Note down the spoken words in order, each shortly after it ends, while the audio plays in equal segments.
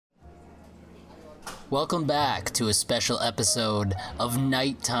Welcome back to a special episode of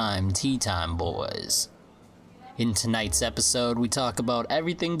Nighttime Tea Time Boys. In tonight's episode, we talk about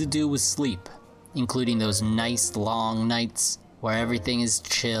everything to do with sleep, including those nice long nights where everything is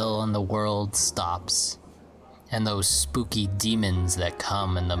chill and the world stops, and those spooky demons that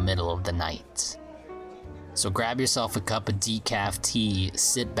come in the middle of the night. So grab yourself a cup of decaf tea,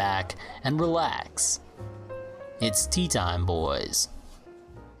 sit back, and relax. It's tea time, boys.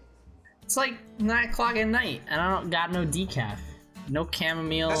 It's like 9 o'clock at night, and I don't got no decaf, no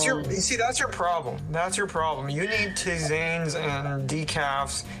chamomile. That's your problem. That's your problem. You need tisanes and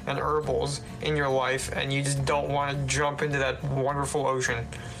decafs and herbals in your life, and you just don't want to jump into that wonderful ocean.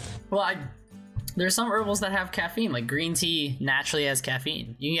 Well, there's some herbals that have caffeine, like green tea naturally has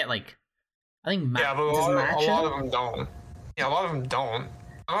caffeine. You can get like, I think yeah, but a lot of them don't. Yeah, a lot of them don't.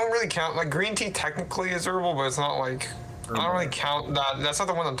 I don't really count, like green tea technically is herbal, but it's not like, I don't really count that. That's not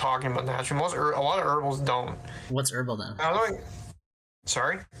the one I'm talking about naturally. A lot of herbals don't. What's herbal then? I don't know.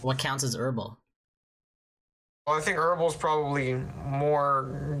 Sorry? What counts as herbal? Well, I think herbal is probably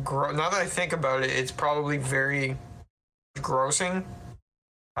more, now that I think about it, it's probably very grossing.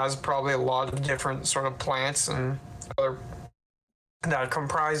 Has probably a lot of different sort of plants and other that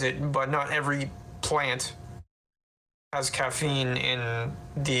comprise it, but not every plant has caffeine in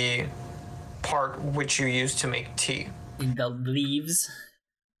the part which you use to make tea. In the leaves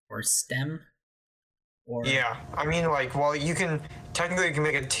or stem? Or yeah, I mean, like, well, you can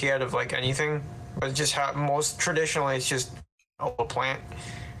make a tea out of like anything, but just most traditionally it's just a plant.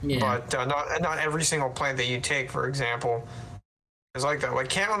 Yeah. But not every single plant that you take, for example, is like that.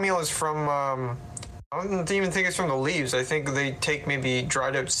 Like chamomile is from I don't even think it's from the leaves. I think they take maybe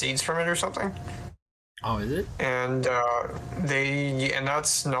dried out seeds from it or something. Oh, is it? And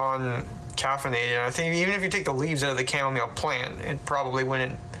that's non-caffeinated. I think even if you take the leaves out of the chamomile plant, it probably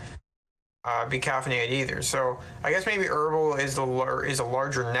wouldn't be caffeinated either. So I guess maybe herbal is a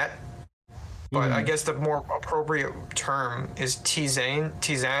larger net, but I guess the more appropriate term is tisanes.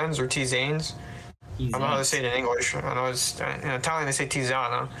 I don't know how to say it in English. I know in Italian they say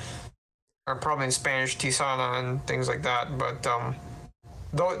tisana, or probably in Spanish tisana and things like that. But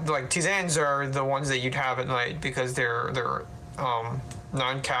like tisanes are the ones that you'd have at night because they're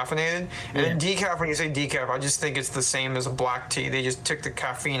non-caffeinated. And then decaf, when you say decaf, I just think it's the same as a black tea. They just took the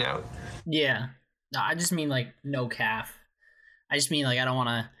caffeine out. Yeah. No, I just mean like no caff. I just mean like I don't want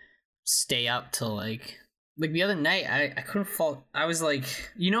to stay up till like the other night I couldn't fall. I was like,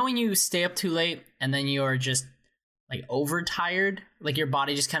 you know when you stay up too late and then you're just like overtired, like your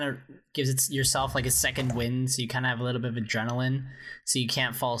body just kind of gives yourself like a second wind, so you kind of have a little bit of adrenaline, so you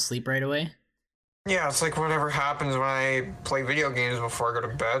can't fall asleep right away. Yeah, it's like whatever happens when I play video games before I go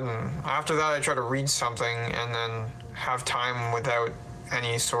to bed, and after that I try to read something and then have time without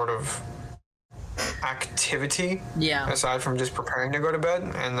any sort of activity. Yeah. Aside from just preparing to go to bed,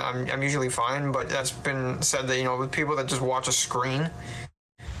 and I'm usually fine. But that's been said that with people that just watch a screen,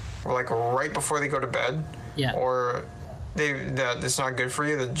 or like right before they go to bed. Yeah. Or that it's not good for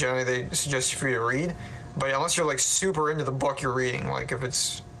you. That generally they suggest for you to read, but unless you're like super into the book you're reading, like if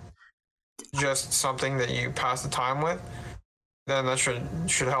it's just something that you pass the time with, then that should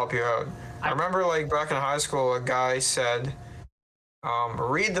help you out. I remember like back in high school, a guy said,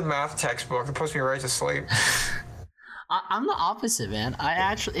 read the math textbook. It puts me right to sleep. I'm the opposite, man. I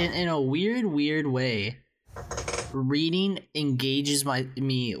actually, in a weird way, reading engages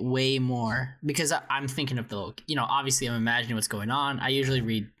me way more because I'm thinking of obviously I'm imagining what's going on. I usually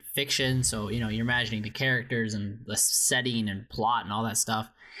read fiction, so you're imagining the characters and the setting and plot and all that stuff,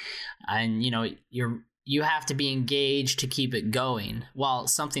 and you have to be engaged to keep it going. While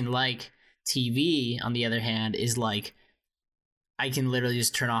something like TV, on the other hand, is like I can literally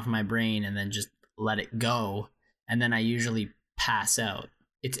just turn off my brain and then just let it go, and then I usually pass out.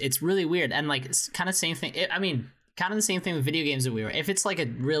 It's really weird, and like it's kind of same thing. Kind of the same thing with video games that we were. If it's like a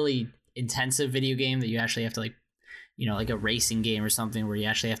really intensive video game that you actually have to like a racing game or something where you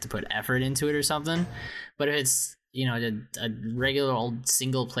actually have to put effort into it or something. But if it's a regular old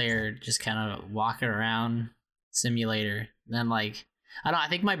single player just kind of walking around simulator, then like I don't know, I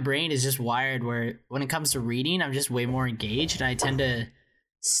think my brain is just wired where when it comes to reading, I'm just way more engaged and I tend to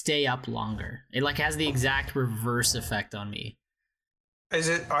stay up longer. It like has the exact reverse effect on me. Is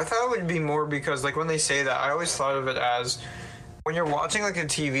it? I thought it would be more because like when they say that, I always thought of it as when you're watching like a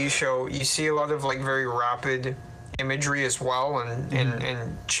TV show, you see a lot of like very rapid imagery as well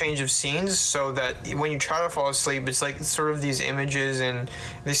and change of scenes, so that when you try to fall asleep, it's like sort of these images and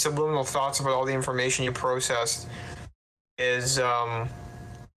these subliminal thoughts about all the information you processed is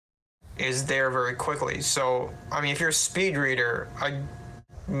there very quickly. So I mean, if you're a speed reader,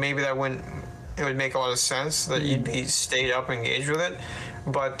 maybe that wouldn't it would make a lot of sense that you'd be stayed up engaged with it.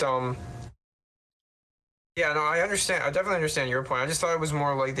 But yeah, no, I understand. I definitely understand your point. I just thought it was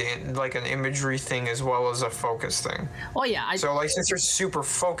more like an imagery thing as well as a focus thing. Oh yeah. So like since you're super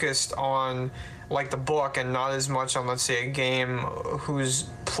focused on like the book and not as much on, let's say, a game whose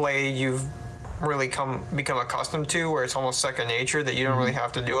play you've really become accustomed to, where it's almost second nature, that you don't really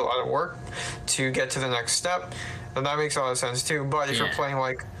have to do a lot of work to get to the next step, then that makes a lot of sense too. But if you're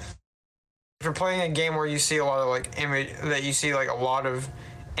playing a game where you see a lot of like a lot of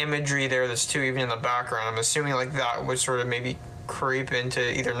imagery there that's too, even in the background, I'm assuming like that would sort of maybe creep into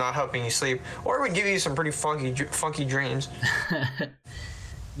either not helping you sleep or it would give you some pretty funky dreams. I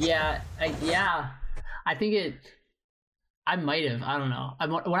think I might have. I don't know.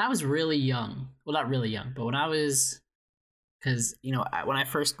 When I was really young, well, not really young, but when I was, because when I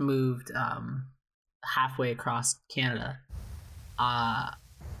first moved halfway across Canada, I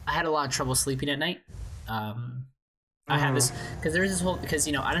had a lot of trouble sleeping at night. I had this because there was this whole I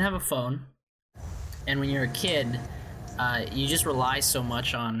didn't have a phone, and when you're a kid, you just rely so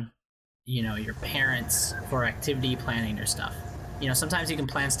much on your parents for activity planning or stuff. Sometimes you can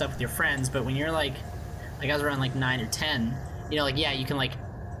plan stuff with your friends, but when you're like I was around like 9 or 10, you can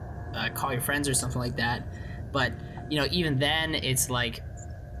call your friends or something like that, but even then it's like,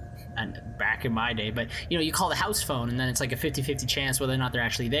 and back in my day, but you call the house phone and then it's like a 50-50 chance whether or not they're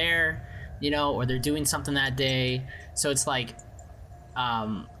actually there, or they're doing something that day. So it's like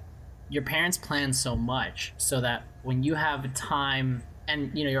your parents plan so much so that when you have time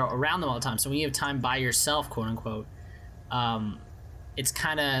and you're around them all the time, so when you have time by yourself, quote unquote, it's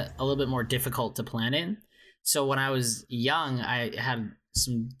kind of a little bit more difficult to plan in. So when I was young, I had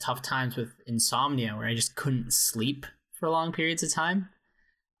some tough times with insomnia where I just couldn't sleep for long periods of time.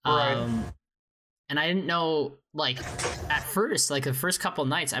 Right. And I didn't know, at first, the first couple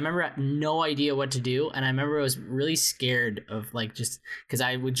nights, I remember I had no idea what to do. And I remember I was really scared of, just because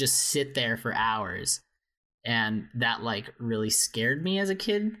I would just sit there for hours. And that, really scared me as a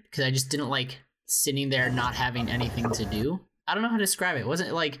kid because I just didn't like sitting there not having anything to do. I don't know how to describe it. It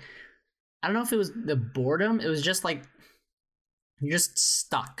wasn't I don't know if it was the boredom. It was just you're just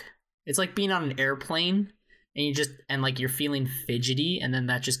stuck. It's like being on an airplane and you're feeling fidgety, and then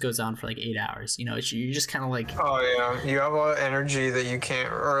that just goes on for 8 hours. You're just kind of oh yeah, you have a lot of energy that you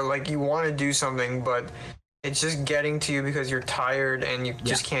can't, or you want to do something, but it's just getting to you because you're tired and you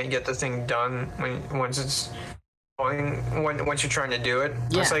just can't get the thing done once you're trying to do it.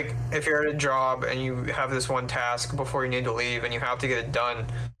 Yeah. It's like if you're at a job and you have this one task before you need to leave and you have to get it done.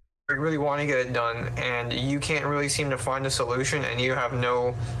 You really want to get it done and you can't really seem to find a solution and you have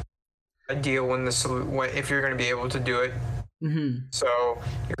no idea if you're going to be able to do it. Mm-hmm. So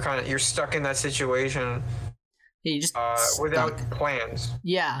you're stuck in that situation. Yeah, you just without plans.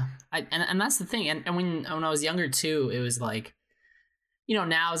 Yeah, and that's the thing. And when I was younger too, it was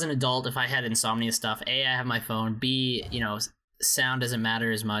now as an adult, if I had insomnia stuff, A, I have my phone. B, sound doesn't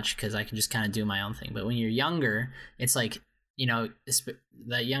matter as much because I can just kind of do my own thing. But when you're younger, it's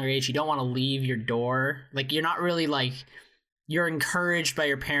that younger age, you don't want to leave your door. You're not really you're encouraged by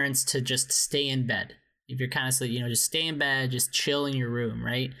your parents to just stay in bed. If you're kind of just stay in bed, just chill in your room,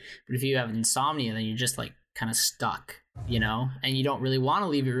 right? But if you have insomnia, then you're just kind of stuck, and you don't really want to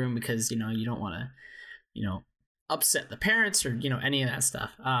leave your room because you don't want to upset the parents or any of that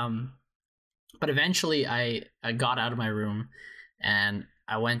stuff. But eventually I got out of my room and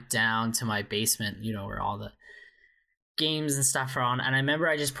I went down to my basement, where all the games and stuff are on, and I remember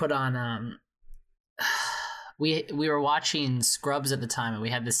I just put on we were watching Scrubs at the time, and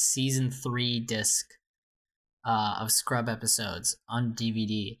we had this season 3 disc of Scrub episodes on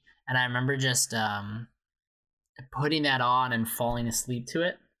DVD, and I remember just putting that on and falling asleep to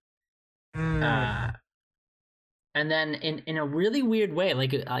it. And then in a really weird way,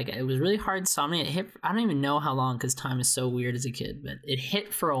 it was really hard insomnia. It hit, I don't even know how long because time is so weird as a kid, but it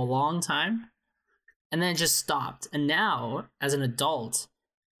hit for a long time and then it just stopped. And now, as an adult,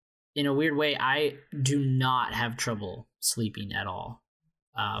 in a weird way, I do not have trouble sleeping at all.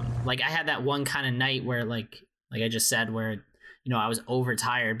 I had that one kind of night where like I just said, where I was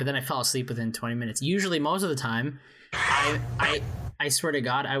overtired, but then I fell asleep within 20 minutes. Usually, most of the time, I swear to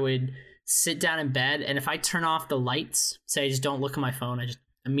God, I would sit down in bed, and if I turn off the lights, say I just don't look at my phone, I just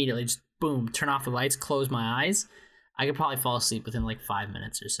immediately just boom, turn off the lights, close my eyes, I could probably fall asleep within 5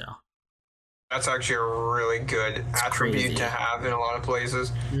 minutes or so. That's actually a really good attribute to have in a lot of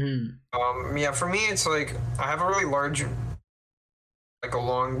places. Mm-hmm. Yeah, for me, it's I have a really large, a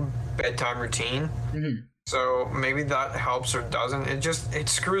long bedtime routine. Mm-hmm. So maybe that helps or doesn't. It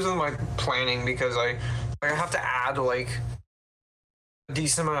screws with my planning because I have to add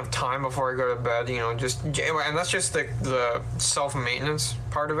decent amount of time before I go to bed, just, and that's just the self-maintenance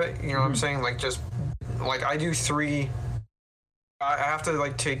part of it, you know what I'm saying? Like, just, like, I do 3, I have to,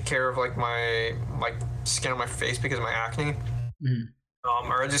 like, take care of, like, my, like, skin on my face because of my acne,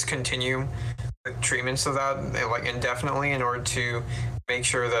 or I just continue the treatments of that, like, indefinitely in order to make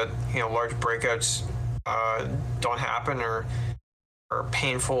sure that, large breakouts don't happen or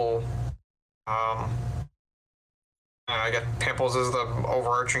painful, I guess pimples is the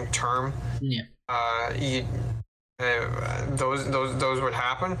overarching term. Yeah. Those would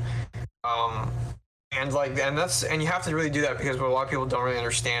happen. And you have to really do that because what a lot of people don't really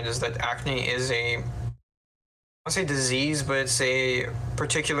understand is that acne is I won't say disease, but it's a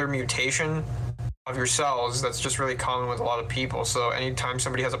particular mutation of your cells that's just really common with a lot of people. So anytime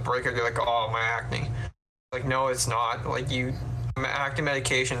somebody has a breakout, they're like, oh, my acne. Like, no, it's not. Like, acne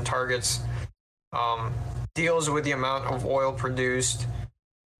medication targets deals with the amount of oil produced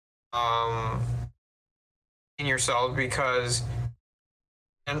in your cells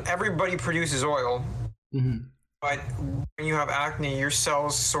and everybody produces oil, but when you have acne, your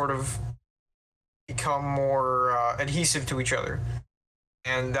cells sort of become more adhesive to each other,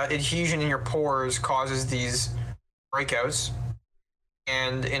 and that adhesion in your pores causes these breakouts.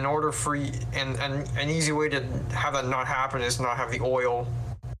 And in order for and an easy way to have that not happen is not have the oil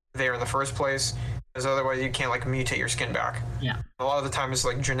there in the first place, because otherwise you can't like mutate your skin back. Yeah. A lot of the time it's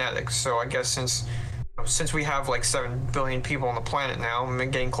like genetics. So I guess since we have like 7 billion people on the planet now,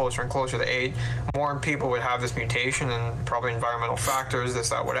 getting closer and closer to 8, more people would have this mutation, and probably environmental factors, this,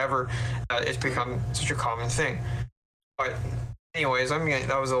 that, whatever, it's become such a common thing. But anyways, I mean,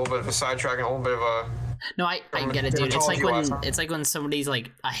 that was a little bit of a sidetrack and a little bit of a... No, I get it, dude. It's like when somebody's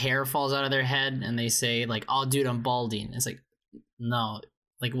like a hair falls out of their head and they say like, "Oh, dude, I'm balding." It's like, no,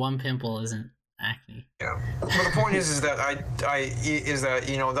 like one pimple isn't acne. Yeah, but the point is that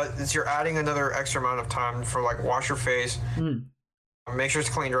that you're adding another extra amount of time for like wash your face, make sure it's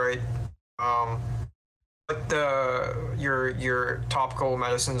cleaned right, put your topical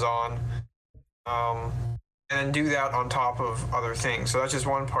medicines on, and do that on top of other things. So that's just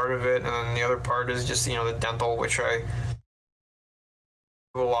one part of it, and then the other part is just the dental, which I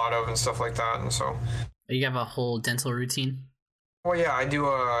do a lot of and stuff like that. And so you have a whole dental routine? Well, yeah, I do.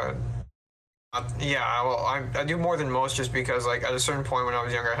 I do more than most, just because like at a certain point when I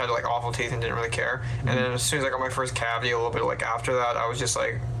was younger, I had like awful teeth and didn't really care. And then as soon as I got my first cavity, a little bit like after that, I was just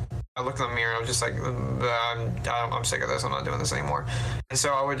like, I looked in the mirror and I was just like, I'm sick of this. I'm not doing this anymore. And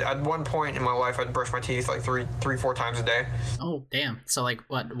so I would, at one point in my life, I'd brush my teeth like 4 times a day. Oh, damn. So like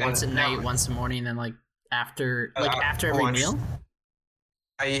what, once at night, once in the morning, and then like after every lunch. meal?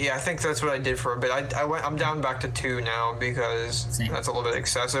 I think that's what I did for a bit. I'm down back to 2 now because that's a little bit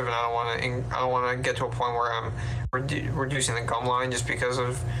excessive, and I don't want to get to a point where I'm reducing the gum line just because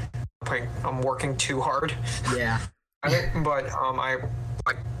of I'm working too hard. Yeah. But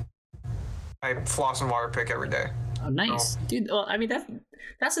I floss and water pick every day. Oh, nice, dude. Well, I mean that's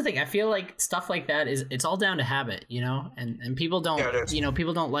the thing. I feel like stuff like that it's all down to habit, and people don't,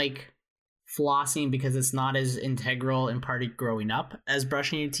 people don't like flossing because it's not as integral in part of growing up as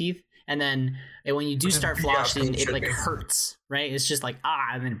brushing your teeth. And then when you do start flossing, it like hurts, right? It's just like,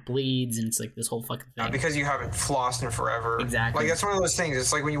 and then it bleeds, and it's like this whole fucking thing. Because you haven't flossed in forever. Exactly. Like, that's one of those things.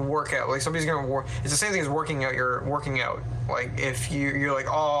 It's like when you work out, like somebody's going to work. It's the same thing as working out. You're working out. Like, if you're like,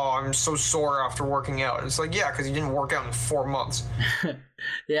 oh, I'm so sore after working out. It's like, yeah, because you didn't work out in 4 months. Yeah.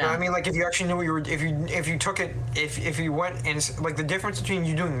 You know what I mean, like, if you actually knew what you were, if you took it, if you went and, like, the difference between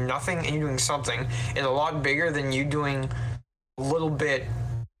you doing nothing and you doing something is a lot bigger than you doing a little bit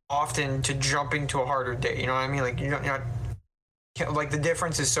often to jumping to a harder day. You know what I mean? Like, you're not like, the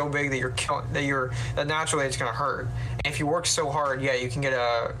difference is so big that naturally it's gonna hurt. And if you work so hard, yeah, you can get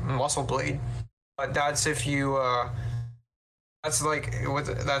a muscle bleed. But that's if you that's like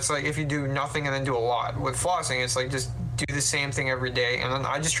if you do nothing and then do a lot. With flossing, it's like just do the same thing every day, and then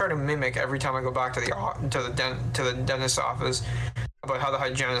I just try to mimic every time I go back to the dentist's office about how the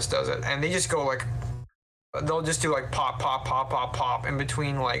hygienist does it, and they just go like, they'll just do like pop, pop, pop, pop, pop in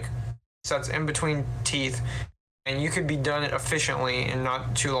between like sets in between teeth, and you could be done it efficiently and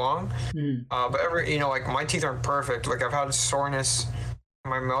not too long. But like, my teeth aren't perfect. Like, I've had soreness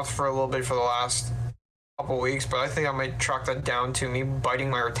in my mouth for a little bit for the last couple weeks, but I think I might chalk that down to me biting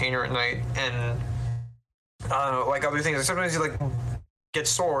my retainer at night, and I don't know, like other things. Sometimes you like get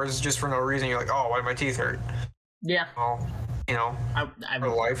sores just for no reason. You're like, oh, why do my teeth hurt? Yeah. Oh, for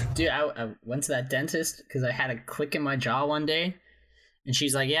life. Dude, I went to that dentist because I had a click in my jaw one day, and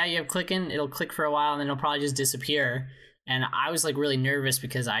she's like, yeah, you have clicking, it'll click for a while and then it'll probably just disappear. And I was like really nervous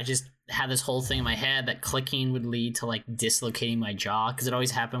because I just had this whole thing in my head that clicking would lead to like dislocating my jaw, because it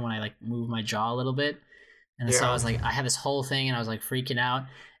always happened when I like moved my jaw a little bit. And so I was like, I had this whole thing and I was like freaking out.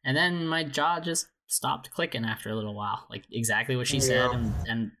 And then my jaw just stopped clicking after a little while, like exactly what she said.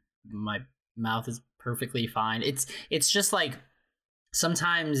 And my mouth is perfectly fine. It's just like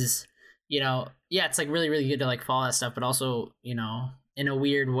sometimes, you know, yeah, it's like really, really good to like follow that stuff, but also, you know, in a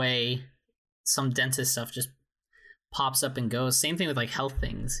weird way, some dentist stuff just pops up and goes. Same thing with like health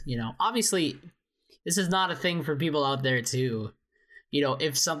things, you know. Obviously, this is not a thing for people out there too. You know,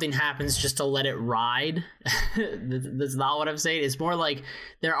 if something happens, just to let it ride. That's not what I'm saying. It's more like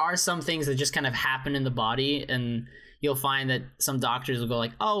there are some things that just kind of happen in the body, and you'll find that some doctors will go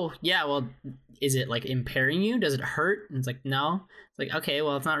like, oh yeah, well, is it like impairing you? Does it hurt? And it's like, no. It's like, okay,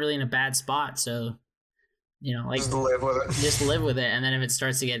 well, it's not really in a bad spot, so, you know, like just live with it. Just live with it. And then if it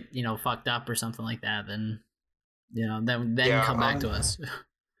starts to get, you know, fucked up or something like that, then, you know, then come back to us.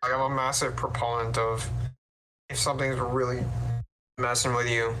 I'm a massive proponent of, if something's really messing with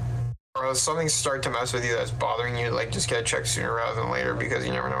you, or if something start to mess with you that's bothering you, like, just get checked sooner rather than later, because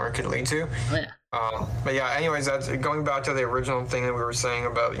you never know where it could lead to. Oh, yeah. But yeah, anyways, that's going back to the original thing that we were saying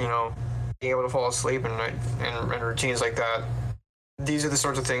about, you know, being able to fall asleep and routines like that. These are the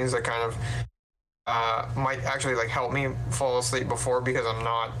sorts of things that kind of might actually like help me fall asleep before, because I'm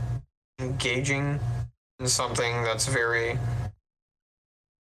not engaging in something that's very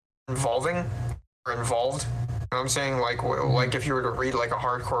involving or involved. You know what I'm saying? Like if you were to read like a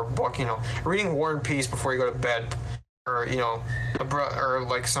hardcore book, you know, reading War and Peace before you go to bed, or, you know, or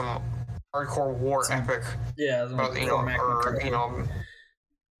like some hardcore war epic. Yeah, about, you know, or, you know,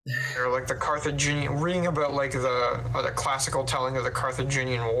 or like the Carthaginian, reading about like the classical telling of the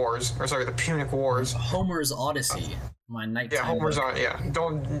Carthaginian Wars, or sorry, the Punic Wars. Homer's Odyssey, my nighttime. Yeah, Homer's book. on. Yeah,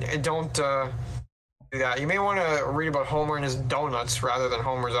 don't do that. You may want to read about Homer and his donuts rather than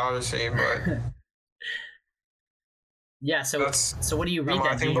Homer's Odyssey, but. Yeah, so what do you read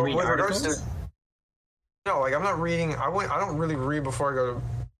then? Do you read articles? No, like I'm not reading. I don't really read before I go to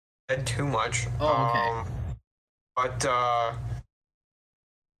bed too much. Oh, okay. But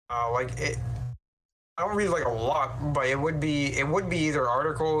like it, I don't read like a lot, but it would be either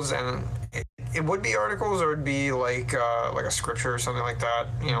articles, and it would be articles, or it'd be like a scripture or something like that.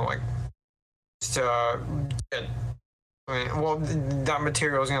 You know, like just get. I mean, well, that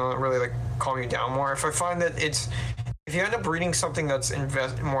material is gonna really like calm you down more. If I find that if you end up reading something that's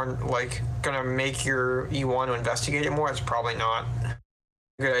more like gonna make you want to investigate it more, it's probably not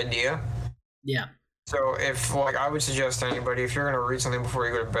a good idea. Yeah. So if like I would suggest to anybody, if you're gonna read something before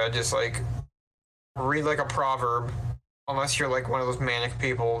you go to bed, just like read like a proverb, unless you're like one of those manic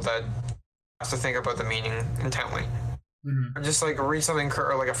people that has to think about the meaning intently. Mm-hmm. Or just like read something,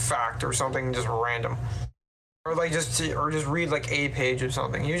 or like a fact or something just random. Or like just read like a page of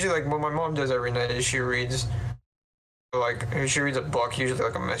something. Usually like what my mom does every night is she reads a book, usually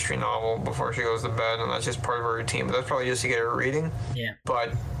like a mystery novel, before she goes to bed, and that's just part of her routine. But that's probably just to get her reading. Yeah.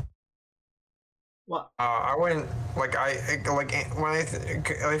 But I wouldn't like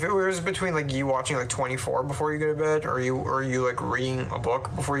if it was between like you watching like 24 before you go to bed, or you like reading a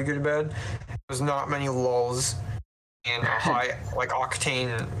book before you go to bed, there's not many lulls in a high like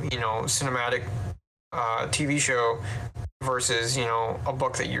octane, you know, cinematic TV show versus, you know, a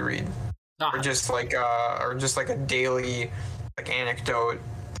book that you read. Or just like a daily like anecdote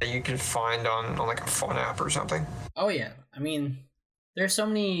that you can find on like a phone app or something. Oh yeah, I mean, there's so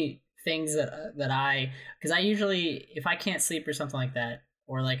many things that because I usually, if I can't sleep or something like that,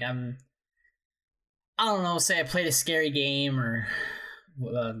 or like I don't know, say I played a scary game or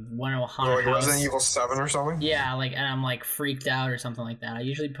one of a haunted like house. Resident Evil 7 or something. Yeah, like, and I'm like freaked out or something like that. I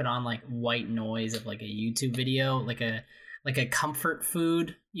usually put on like white noise of like a YouTube video, like a comfort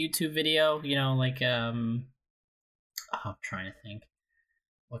food YouTube video, you know, like I'm trying to think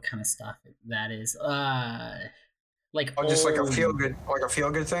what kind of stuff that is. Like just like a feel good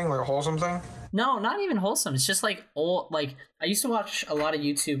thing, like a wholesome thing. No, not even wholesome. It's just like old. Like I used to watch a lot of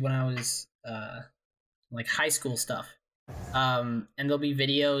YouTube when I was like high school stuff. And there'll be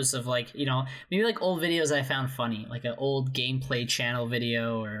videos of like, you know, maybe like old videos I found funny, like an old gameplay channel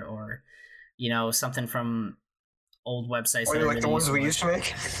video, or you know, something from old websites. Or like the ones we used to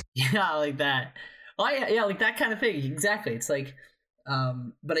make. Yeah, like that. Oh yeah, like that kind of thing. Exactly. It's like,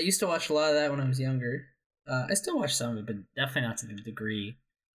 but I used to watch a lot of that when I was younger. I still watch some of it, but definitely not to the degree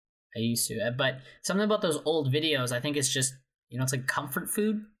I used to. But something about those old videos, I think it's just, you know, it's like comfort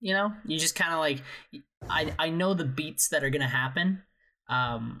food. You know, you just kind of like, I know the beats that are gonna happen,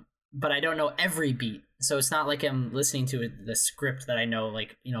 but I don't know every beat. So it's not like I'm listening to the script that I know,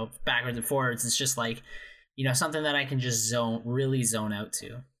 like, you know, backwards and forwards. It's just like, you know, something that I can just really zone out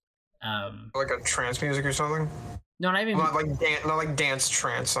to. Like a trance music or something. No, not even. Not like dance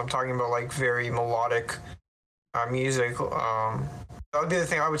trance. I'm talking about like very melodic music. That would be the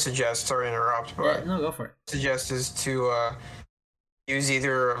thing I would suggest. Sorry to interrupt, but Yeah, no, go for it. Suggest is to use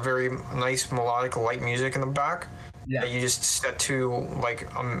either a very nice melodic light music in the back that you just set to like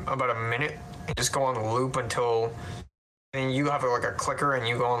about a minute and just go on loop until. And you have like a clicker and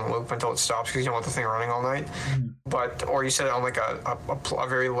you go on loop until it stops because you don't want the thing running all night. But or you set it on like a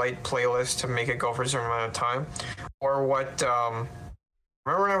very light playlist to make it go for a certain amount of time. Or what?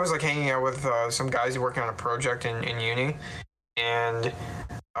 Remember when I was like hanging out with some guys working on a project in uni, and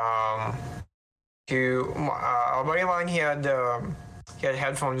a buddy of mine he had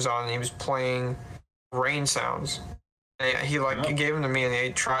headphones on and he was playing rain sounds. And he gave them to me and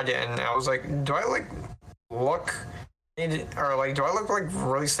they tried it and I was like, do I like look? Or like, do I look like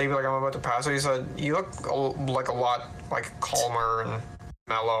really sleepy, like I'm about to pass out? He said, you look like a lot like calmer and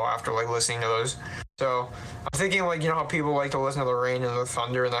mellow after like listening to those. So I'm thinking like, you know how people like to listen to the rain and the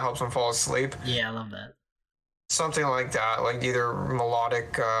thunder and that helps them fall asleep? Yeah, I love that. Something like that, like either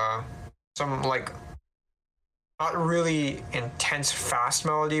melodic, some like not really intense fast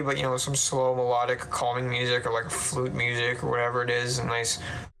melody, but you know, some slow melodic calming music or like flute music or whatever it is, a nice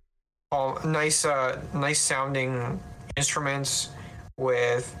sounding instruments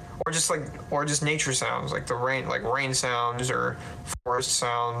with or just nature sounds like rain sounds or forest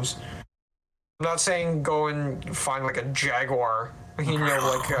sounds. I'm not saying go and find like a jaguar, you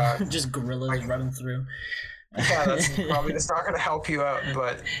know, like just gorillas running through. Yeah, that's not going to help you out,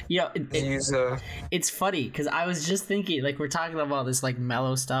 but it's funny because I was just thinking like we're talking about this like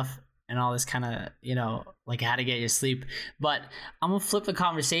mellow stuff and all this kind of, you know, like how to get you sleep, but I'm gonna flip the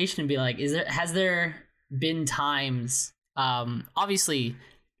conversation and be like, has there been times, obviously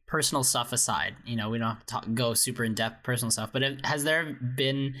personal stuff aside, you know, we don't have to go super in depth personal stuff, but has there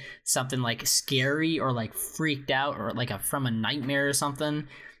been something like scary or like freaked out or like from a nightmare or something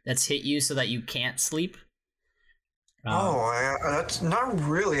that's hit you so that you can't sleep? That's not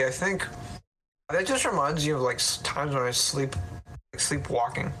really. I think that just reminds you of like times when I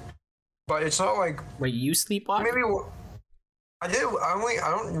sleepwalking. But it's not like. Wait, you sleepwalk? Maybe I did.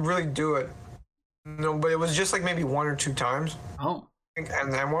 I don't really do it. No, but it was just like maybe one or two times. Oh.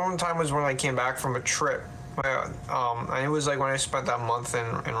 And then one time was when I came back from a trip. And it was like when I spent that month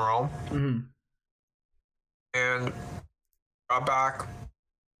in Rome. Mm-hmm. And got back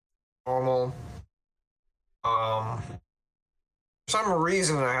normal. For some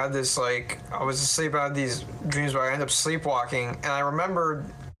reason I had this like I was asleep. I had these dreams where I ended up sleepwalking, and I remembered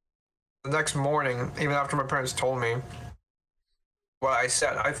the next morning, even after my parents told me what I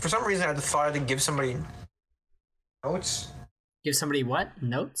said. For some reason I decided to give somebody notes. Give somebody what?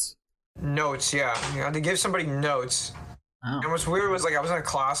 Notes? Notes, yeah. I had to give somebody notes. Oh. And what's weird was like I was in a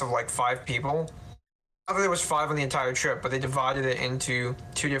class of like 5 people. Not that there was 5 on the entire trip, but they divided it into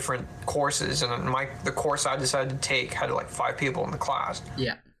 2 different courses, and the course I decided to take had like 5 people in the class.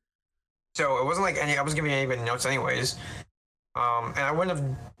 Yeah. So it wasn't like I was giving anybody notes anyways. And I wouldn't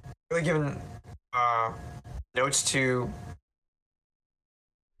have really given notes to.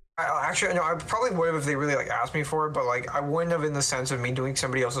 Actually, no, I probably would have if they really like asked me for it, but like I wouldn't have in the sense of me doing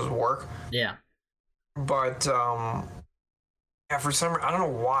somebody else's work. Yeah. But yeah, for some I don't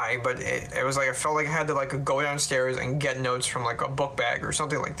know why, but it was like I felt like I had to like go downstairs and get notes from like a book bag or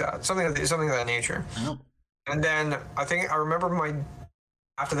something like that, something of that nature. Oh. And then I remember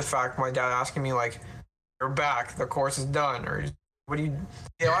after the fact, my dad asking me like, "You're back. The course is done." Or what do you?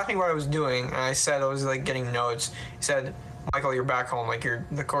 He asked me what I was doing, and I said I was like getting notes. He said, "Michael, you're back home. Like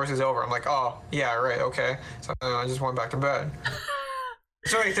the course is over." I'm like, "Oh yeah, right, okay." So I just went back to bed.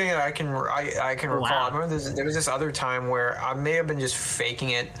 It's the only thing that I can recall. Wow. I remember there was this other time where I may have been just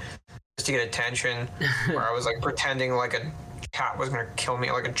faking it just to get attention, where I was like pretending like a cat was gonna kill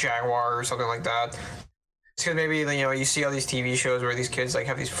me, like a jaguar or something like that. It's because maybe you see all these TV shows where these kids like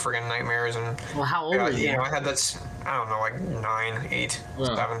have these friggin' nightmares and. Well, how old were you? I had I don't know, like 9, 8,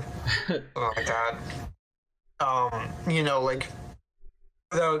 7, something like that. Like.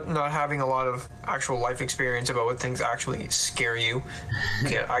 Without not having a lot of actual life experience about what things actually scare you.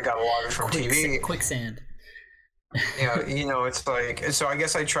 Yeah, I got a lot of it from TV. Quicksand. Yeah, it's like, so I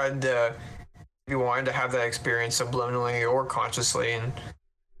guess I tried to, maybe wanted to have that experience subliminally or consciously, and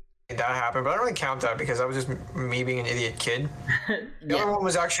made that happen. But I don't really count that because I was just me being an idiot kid. The other one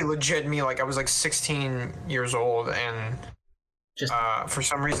was actually legit me, like I was like 16 years old, and just for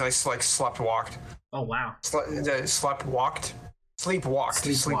some reason I like sleepwalked. Oh wow. Sleepwalked.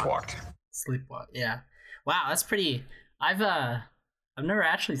 Sleepwalk. Yeah. Wow, that's pretty. I've never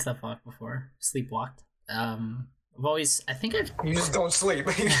actually sleepwalked before. Sleepwalked. I think I've You just don't sleep.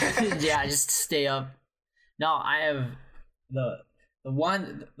 yeah, I just stay up. No, I have the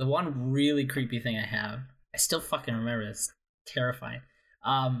one really creepy thing I have. I still fucking remember. It's terrifying.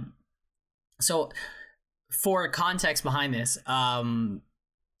 So for context behind this, my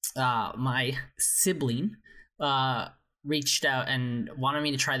sibling reached out and wanted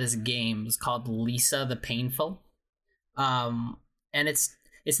me to try this game. It's called Lisa the Painful. And it's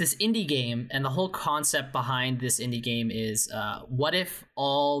this indie game, and the whole concept behind this indie game is what if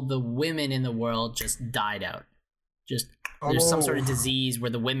all the women in the world just died out? Just there's some sort of disease where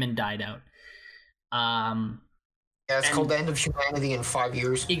the women died out. Yeah, it's called The End of Humanity in 5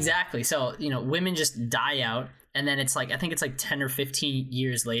 years. Exactly. So, women just die out, and then it's like, I think it's like 10 or 15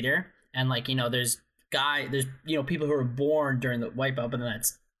 years later, and like, there's people who are born during the wipeout, but then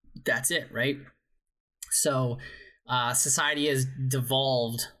that's it, right? So society has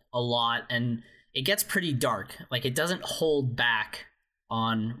devolved a lot, and it gets pretty dark. Like, it doesn't hold back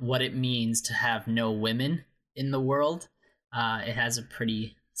on what it means to have no women in the world. It has a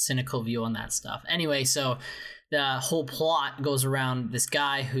pretty cynical view on that stuff. Anyway, so the whole plot goes around this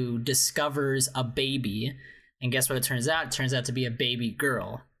guy who discovers a baby, and guess what it turns out? It turns out to be a baby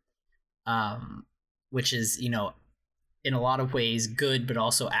girl, which is, in a lot of ways good, but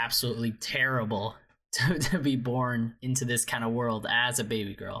also absolutely terrible to be born into this kind of world as a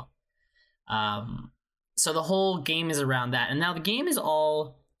baby girl. So the whole game is around that. And now the game is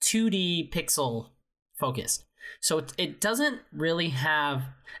all 2D pixel focused. So it doesn't really have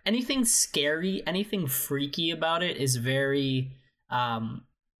anything scary, anything freaky about it. Is very,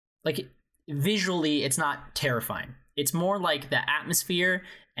 visually, it's not terrifying. It's more like the atmosphere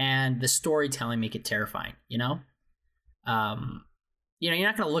and the storytelling make it terrifying, you're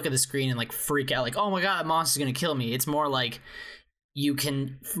not going to look at the screen and like freak out like, oh my God, that monster's going to kill me. It's more like you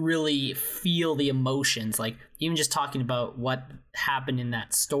can really feel the emotions, like even just talking about what happened in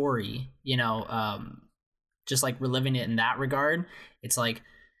that story, just like reliving it in that regard. It's like,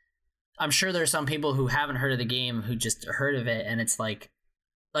 I'm sure there's some people who haven't heard of the game who just heard of it, and it's like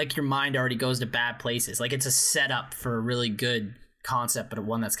your mind already goes to bad places. Like, it's a setup for a really good concept, but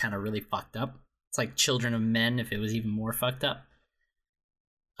one that's kind of really fucked up. It's like Children of Men if it was even more fucked up.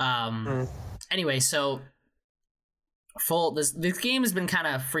 Anyway, so this game has been kind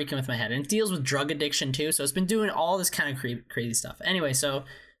of freaking with my head, and it deals with drug addiction too, so it's been doing all this kind of crazy stuff. Anyway, so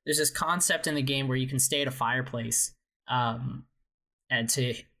there's this concept in the game where you can stay at a fireplace and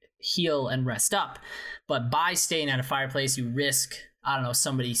to heal and rest up, but by staying at a fireplace you risk, I don't know,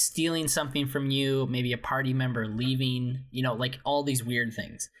 somebody stealing something from you, maybe a party member leaving, like all these weird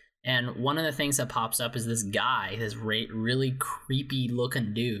things. And one of the things that pops up is this guy, this really creepy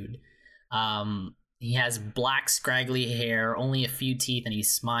looking dude. He has black scraggly hair, only a few teeth, and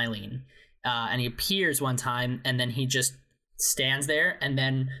he's smiling. And he appears one time, and then he just stands there and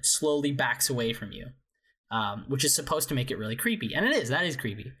then slowly backs away from you, which is supposed to make it really creepy. And that is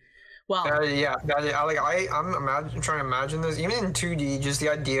creepy. Well, I'm trying to imagine this, even in 2D, just the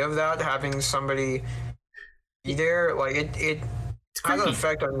idea of that, having somebody be there, like it has an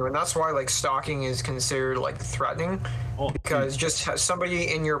effect on you, and that's why like stalking is considered like threatening, because just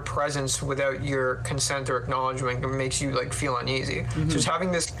somebody in your presence without your consent or acknowledgement makes you like feel uneasy. Just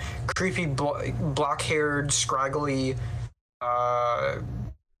having this creepy black-haired, scraggly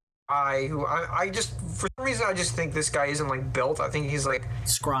guy who I just, for some reason, I just think this guy isn't like built. I think he's like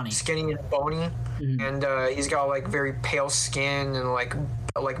scrawny, skinny and bony, and he's got like very pale skin and like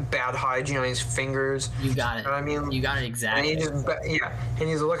bad hygiene on his fingers. You got it. And I mean, you got it exactly. And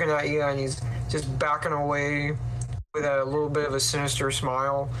he's looking at you, and he's just backing away with a little bit of a sinister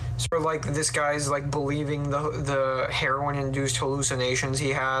smile. Sort of like this guy's like believing the heroin-induced hallucinations he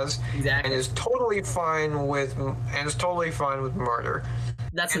has, and is totally fine with murder.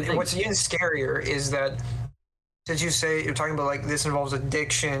 That's the thing. What's even scarier is that, since you're talking about like this involves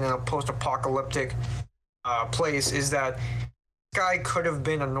addiction in a post-apocalyptic place, is that this guy could have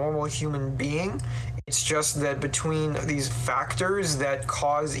been a normal human being. It's just that between these factors that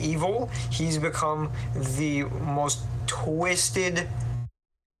cause evil, he's become the most twisted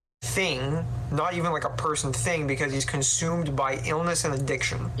thing, not even like a person thing, because he's consumed by illness and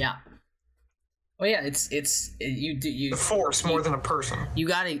addiction. Yeah. Oh yeah, it's the force more than a person. You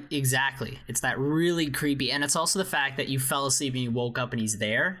got it exactly. It's that really creepy, and it's also the fact that you fell asleep and you woke up and he's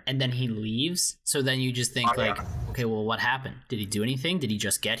there, and then he leaves. So then you just think okay, well, what happened? Did he do anything? Did he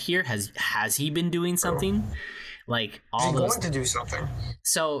just get here? Has he been doing something? Like all is he those. Going to do something?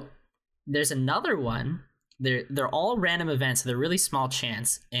 So there's another one they're all random events. So they're really small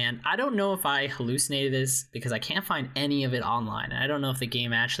chance, and I don't know if I hallucinated this because I can't find any of it online. I don't know if the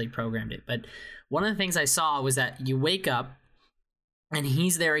game actually programmed it, but one of the things I saw was that you wake up and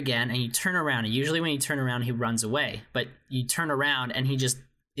he's there again, and you turn around, and usually when you turn around he runs away, but you turn around and he just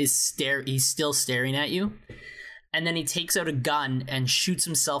he's still staring at you, and then he takes out a gun and shoots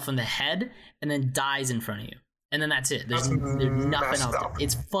himself in the head and then dies in front of you, and then that's it. There's nothing else.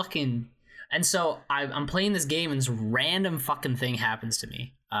 It's fucking... And so I'm playing this game and this random fucking thing happens to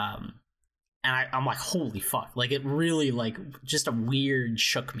me, and I'm like, holy fuck. Like, it really, like, just a weird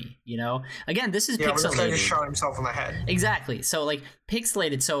shook me, you know? Again, this is pixelated. Yeah, this guy just shot himself in the head. Exactly. So, like,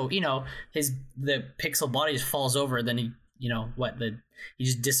 pixelated, so, you know, the pixel body just falls over, then he, you know, he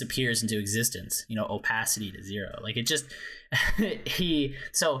just disappears into existence, you know, opacity to 0. Like, it just,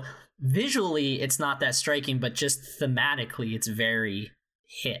 so visually it's not that striking, but just thematically it's very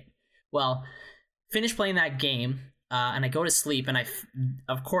hit. Well, finish playing that game, and I go to sleep, and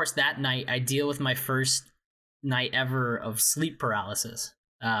of course, that night I deal with my first night ever of sleep paralysis,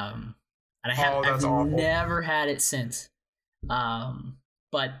 and I've never had it since.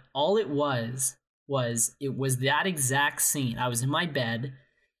 But all it was that exact scene. I was in my bed,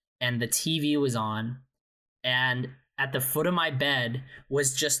 and the TV was on, and at the foot of my bed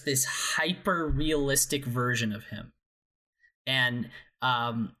was just this hyper realistic version of him, and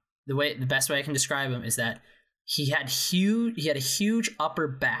the best way I can describe him is that he had a huge upper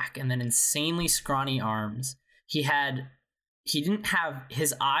back and then insanely scrawny arms. His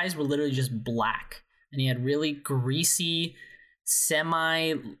eyes were literally just black, and he had really greasy,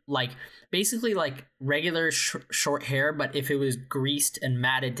 basically like regular short hair, but if it was greased and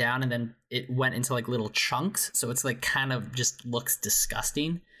matted down and then it went into like little chunks, so it's like kind of just looks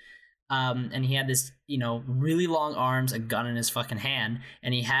disgusting. And he had this, you know, really long arms, a gun in his fucking hand,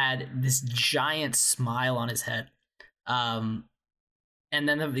 and he had this giant smile on his head. And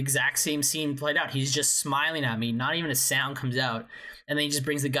then the exact same scene played out. He's just smiling at me, not even a sound comes out, and then he just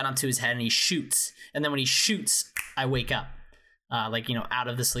brings the gun up to his head and he shoots. And then when he shoots, I wake up, like, you know, out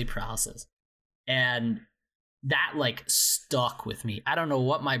of the sleep paralysis. And that, like, stuck with me. I don't know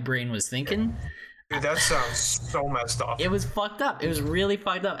what my brain was thinking. Dude, that sounds so messed up. It was fucked up. It was really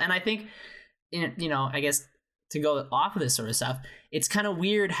fucked up. And I think, you know, I guess to go off of this sort of stuff, it's kind of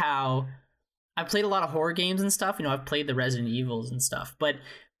weird how I've played a lot of horror games and stuff. You know, I've played the Resident Evils and stuff. But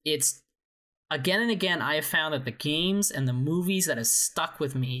it's, again and again, I have found that the games and the movies that have stuck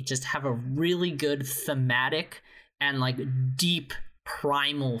with me just have a really good thematic and, like, deep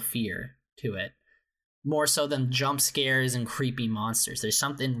primal fear to it. More so than jump scares and creepy monsters. There's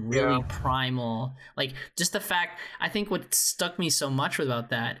something really primal. Like, just the fact, I think what stuck me so much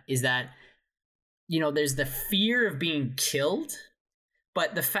about that is that, you know, there's the fear of being killed,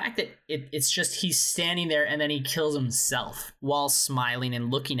 but the fact that it's just he's standing there and then he kills himself while smiling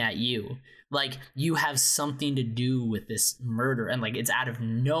and looking at you. Like, you have something to do with this murder, and, like, it's out of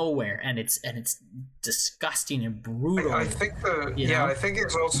nowhere, and it's disgusting and brutal. I think I think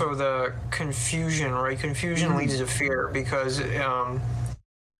it's also the confusion, right? Confusion leads to fear, because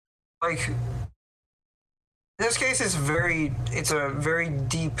like, in this case it's a very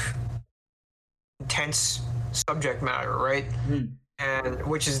deep, intense subject matter, right? And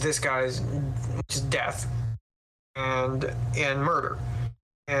which is death and murder.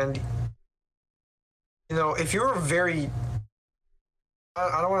 And, you know, if you're very,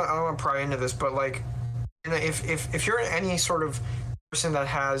 I don't want to pry into this, but, like, if you're any sort of person that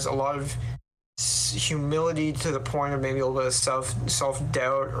has a lot of humility to the point of maybe a little bit of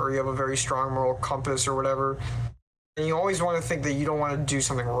self-doubt, or you have a very strong moral compass or whatever, then you always want to think that you don't want to do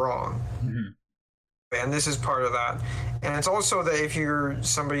something wrong. And this is part of that. And it's also that if you're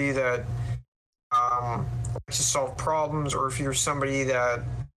somebody that likes to solve problems, or if you're somebody that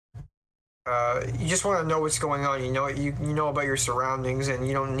you just want to know what's going on, you know about your surroundings, and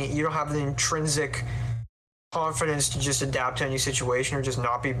you don't have the intrinsic confidence to just adapt to any situation or just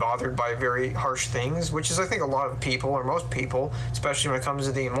not be bothered by very harsh things, which is, I think, a lot of people, or most people, especially when it comes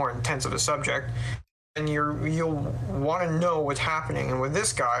to the more intense of a subject. And you'll want to know what's happening. And with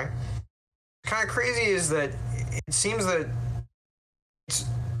this guy, kind of crazy is that it seems that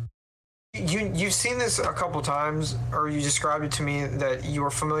you've seen this a couple times, or you described it to me that you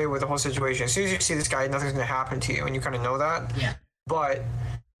were familiar with the whole situation. As soon as you see this guy, nothing's going to happen to you, and you kind of know that. Yeah. But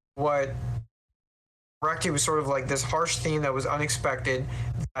what wrecked you was sort of like this harsh theme that was unexpected,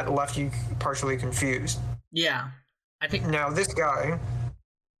 that left you partially confused. Yeah, I think. Now this guy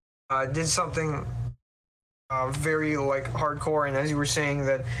did something very, like, hardcore, and as you were saying,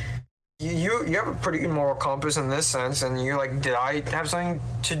 that you have a pretty good moral compass in this sense, and you're like, did I have something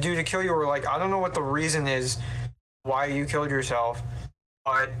to do to kill you, or like I don't know what the reason is why you killed yourself.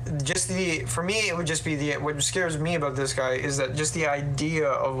 But just for me, it would just be what scares me about this guy is that just the idea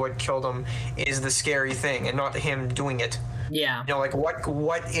of what killed him is the scary thing, and not him doing it. Yeah. You know, like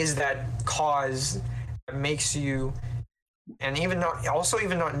what is that cause that makes you, and even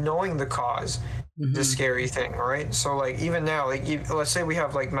not knowing the cause, the scary thing, right? So like even now, like let's say we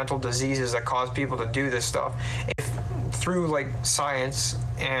have like mental diseases that cause people to do this stuff. If through like science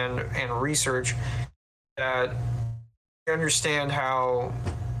and research that we understand how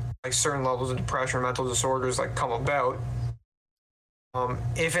like certain levels of depression or mental disorders like come about,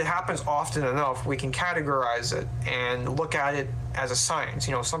 if it happens often enough, we can categorize it and look at it as a science,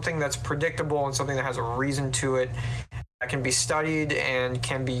 you know, something that's predictable and something that has a reason to it, that can be studied and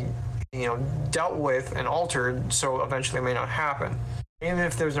can be, you know, dealt with and altered so eventually it may not happen. Even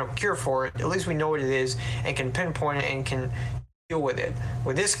if there's no cure for it, at least we know what it is and can pinpoint it and can deal with it.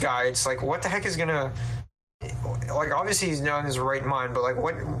 With this guy, it's like, what the heck is gonna, like, obviously he's not in his right mind, but like,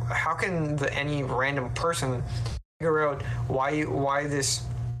 how can any random person figure out why this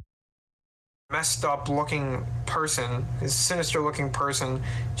messed up looking person, this sinister looking person,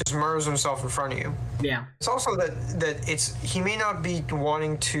 just murders himself in front of you? Yeah. It's also that he may not be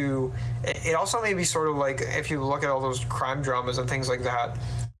wanting to. It also may be sort of like, if you look at all those crime dramas and things like that,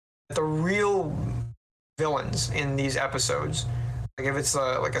 the real villains in these episodes, like if it's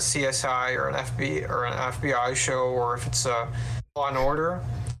like a CSI or an FBI show, or if it's a Law and Order,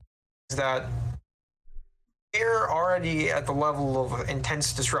 is that they're already at the level of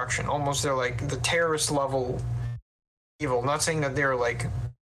intense destruction. Almost they're like the terrorist level evil. Not saying that they're like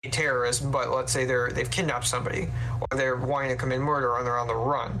a terrorist, but let's say they've kidnapped somebody, or they're wanting to commit murder, or they're on the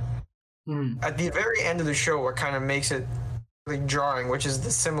run. At the very end of the show, what kind of makes it really jarring, which is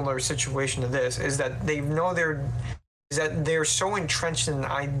the similar situation to this, is that they're so entrenched in an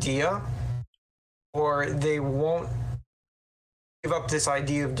idea, or they won't give up this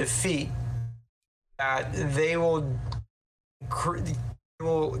idea of defeat, that they will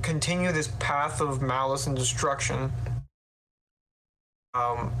continue this path of malice and destruction,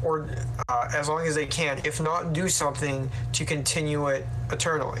 or as long as they can, if not do something to continue it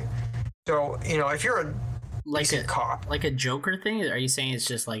eternally. So, you know, if you're a decent cop, like a Joker thing, are you saying it's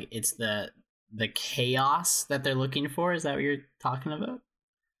just like it's the chaos that they're looking for? Is that what you're talking about?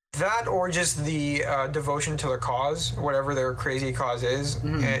 That, or just the devotion to the cause, whatever their crazy cause is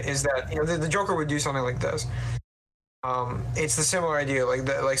that, you know, the Joker would do something like this. It's the similar idea,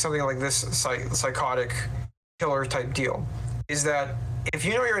 like something like this psychotic killer type deal, is that if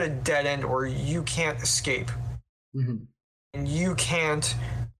you know you're at a dead end or you can't escape, and you can't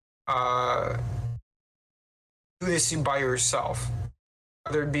do this by yourself,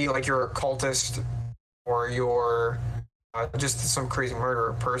 whether it be like you're a cultist or you're just some crazy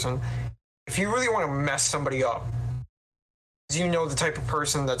murderer person, if you really want to mess somebody up, you know the type of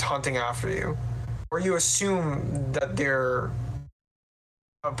person that's hunting after you, or you assume that they're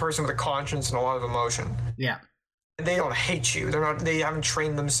a person with a conscience and a lot of emotion. Yeah. They don't hate you. They haven't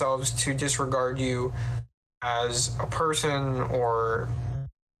trained themselves to disregard you as a person, or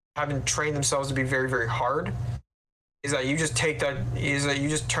haven't trained themselves to be very, very hard. Is that you just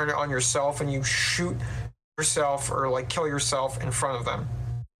turn it on yourself and you shoot yourself, or like kill yourself in front of them,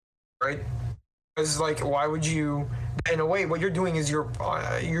 right? Because like, why would you? In a way, what you're doing is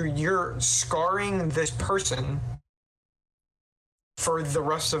you're scarring this person for the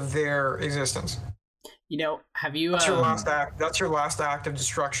rest of their existence. You know, have you? That's your last act. That's your last act of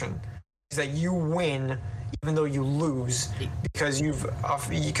destruction. Is that you win, even though you lose, because you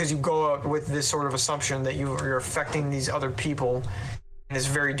go out with this sort of assumption that you're affecting these other people in this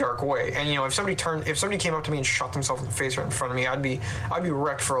very dark way. And you know, if somebody came up to me and shot themselves in the face right in front of me, I'd be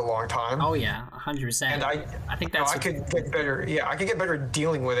wrecked for a long time. Oh yeah, 100%. And I think that's. I could get better. Yeah, I could get better at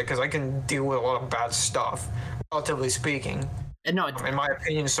dealing with it, because I can deal with a lot of bad stuff, relatively speaking. No, in my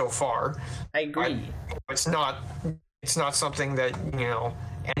opinion, so far, I agree. It's not something that, you know,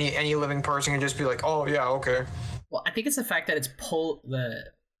 any living person can just be like, oh yeah, okay. Well, I think it's the fact that it's the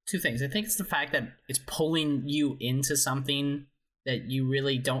two things. I think it's the fact that it's pulling you into something that you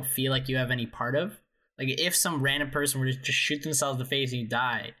really don't feel like you have any part of. Like if some random person were to just shoot themselves in the face and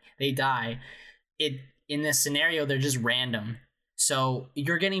they die. In this scenario, they're just random. So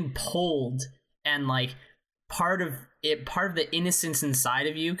you're getting pulled, and like part of the innocence inside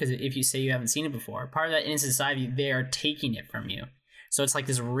of you, because if you say you haven't seen it before, part of that innocence inside of you, they are taking it from you. So it's like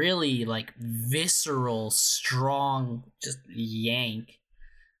this really like visceral, strong, just yank.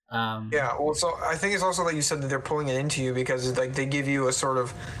 Yeah, well, so I think it's also that you said that they're pulling it into you, because like they give you a sort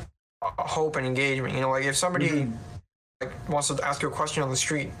of hope and engagement. You know, like if somebody like wants to ask you a question on the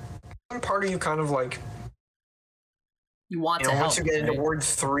street, part of you kind of like, You want you to know, help. once you get into right? word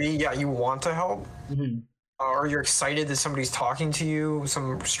 3, yeah, you want to help. Or you're excited that somebody's talking to you,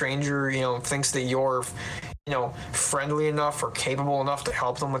 some stranger, you know, thinks that you're, you know, friendly enough or capable enough to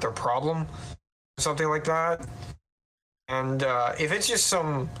help them with their problem, something like that. And if it's just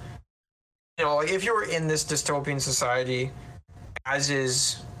some, you know, like if you were in this dystopian society, as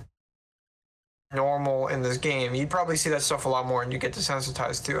is normal in this game, you'd probably see that stuff a lot more and you get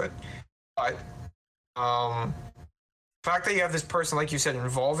desensitized to it. But the fact that you have this person, like you said,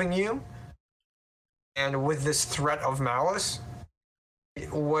 involving you, and with this threat of malice,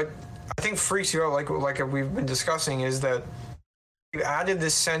 what I think freaks you out, like we've been discussing, is that you added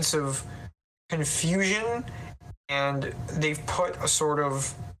this sense of confusion, and they've put a sort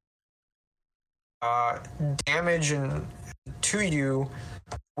of damage to you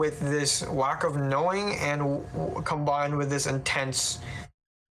with this lack of knowing, and combined with this intense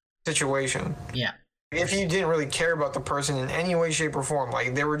situation. Yeah. If you didn't really care about the person in any way, shape, or form, like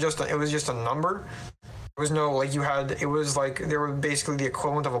it was just a number. There was no, like, it was like they were basically the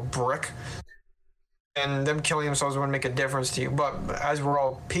equivalent of a brick, and them killing themselves wouldn't make a difference to you. But as we're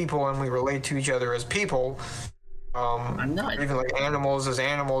all people and we relate to each other as people, I'm not. even like animals as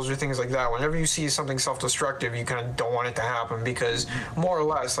animals or things like that, whenever you see something self-destructive, you kind of don't want it to happen, because more or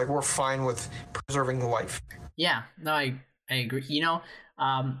less, like, we're fine with preserving life. Yeah, no, I agree. You know,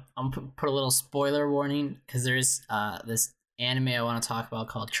 I'm put a little spoiler warning, because there's this anime I want to talk about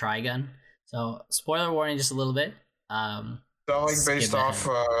called Trigun. So spoiler warning, just a little bit. Is that like skip based ahead. off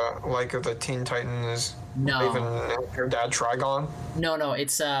like the Teen Titans? No. Even your dad Trigon? No,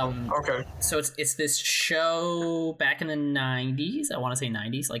 it's Okay. so it's this show back in the 90s. I want to say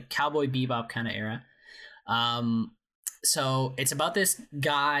 90s, like Cowboy Bebop kind of era. So it's about this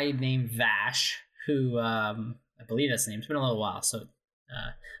guy named Vash, who I believe that's the name. It's been a little while, so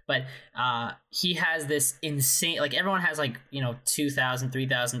but he has this insane, like, everyone has, like, you know, $2,000,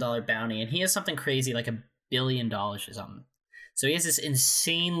 $3,000 bounty, and he has something crazy like $1 billion or something. So he has this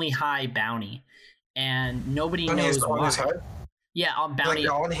insanely high bounty, and nobody knows on why. his head? Yeah, on bounty.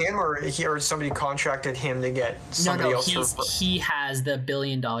 Like on him, or somebody contracted him to get somebody else. He has the $1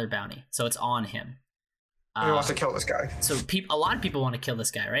 billion bounty, so it's on him. He wants to kill this guy. So a lot of people want to kill this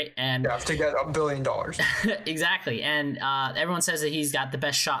guy, right? And Yeah, to get $1 billion. exactly, and everyone says that he's got the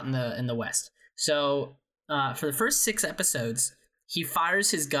best shot in the West. So for the first 6 episodes, he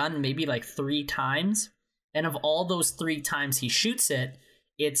fires his gun maybe like 3 times, and of all those 3 times he shoots it,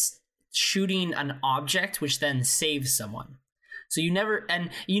 it's shooting an object which then saves someone. So you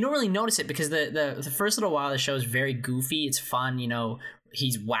don't really notice it, because the first little while of the show is very goofy. It's fun, you know.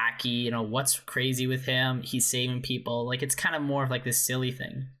 He's wacky, you know, what's crazy with him? He's saving people. Like, it's kind of more of like this silly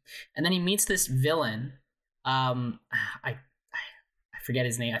thing. And then he meets this villain. I forget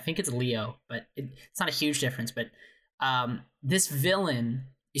his name. I think it's Leo, but it's not a huge difference. But this villain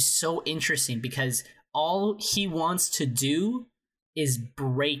is so interesting, because all he wants to do is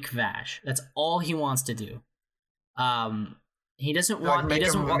break Vash. That's all he wants to do. He doesn't want. Like He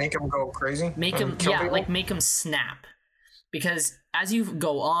doesn't want. make him go crazy. Make him, kill yeah, people? like make him snap. Because as you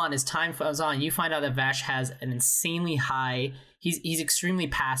go on, as time goes on, you find out that Vash has an insanely high. He's extremely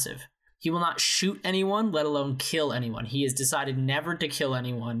passive. He will not shoot anyone, let alone kill anyone. He has decided never to kill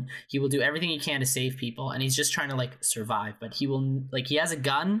anyone. He will do everything he can to save people, and he's just trying to, like, survive. But he will, like, he has a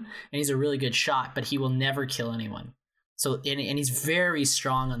gun and he's a really good shot, but he will never kill anyone. So and he's very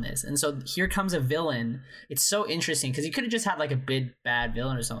strong on this. And so here comes a villain. It's so interesting, because he could have just had like a big bad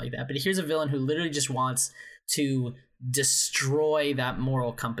villain or something like that. But here's a villain who literally just wants to destroy that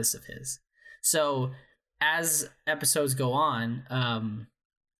moral compass of his. So as episodes go on, I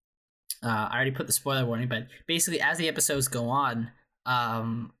already put the spoiler warning, but basically as the episodes go on,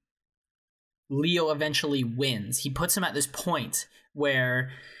 Leo eventually wins. He puts him at this point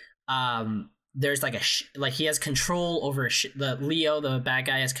where there's like he has control over Leo, the bad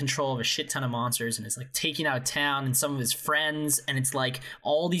guy, has control of a shit ton of monsters, and is like taking out town and some of his friends, and it's like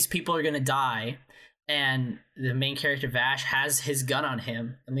all these people are gonna die. And the main character, Vash, has his gun on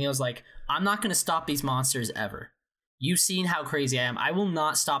him. And Leo's like, I'm not going to stop these monsters ever. You've seen how crazy I am. I will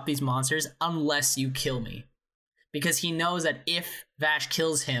not stop these monsters unless you kill me. Because he knows that if Vash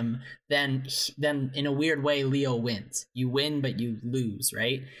kills him, then in a weird way, Leo wins. You win, but you lose,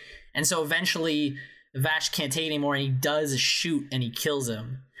 right? And so eventually, Vash can't take it anymore, and he does shoot, and he kills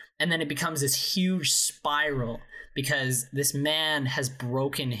him. And then it becomes this huge spiral, because this man has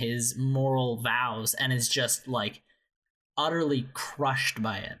broken his moral vows and is just, like, utterly crushed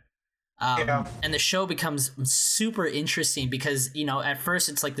by it. And the show becomes super interesting because, you know, at first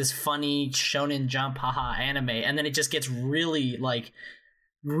it's like this funny Shonen Jump haha anime, and then it just gets really like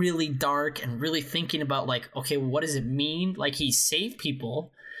really dark and really thinking about like, okay, what does it mean? Like, he saved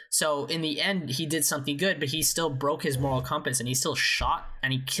people, so in the end he did something good, but he still broke his moral compass and he still shot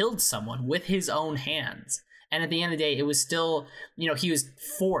and he killed someone with his own hands. And at the end of the day, it was still, you know, he was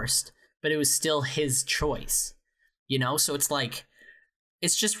forced, but it was still his choice, you know? So it's like,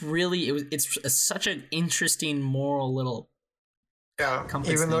 it's just really, it's such an interesting moral little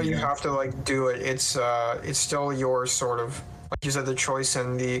compass. Even though you have to like do it, it's still your sort of, like you said, the choice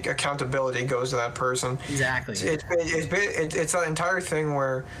and the accountability goes to that person. Exactly. It's that entire thing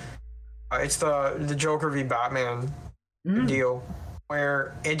where it's the Joker v Batman deal,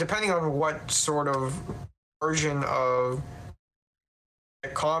 where depending on what sort of version of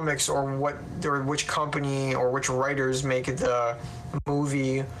comics or which company or which writers make the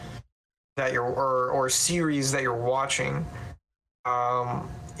movie that you're or series that you're watching,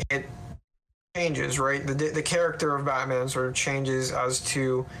 it changes, right? The character of Batman sort of changes as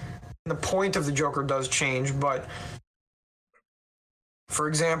to the point of the Joker does change, but for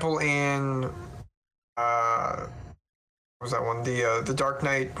example in what was that one, the Dark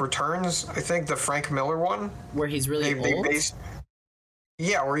Knight Returns, I think, the Frank Miller one, where he's really old.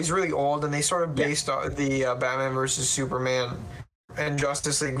 Where he's really old, and they sort of based the Batman versus Superman and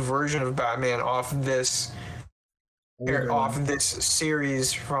Justice League version of Batman off this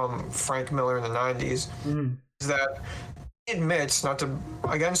series from Frank Miller in the 90s. Is that he admits, not to,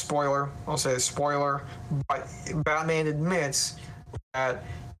 again, spoiler, I'll say spoiler, but Batman admits that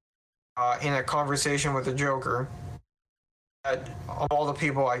in a conversation with the Joker, that of all the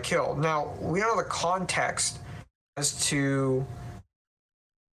people I killed. Now, we don't know the context as to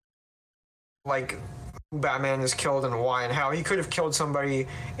like who Batman is killed and why and how. He could have killed somebody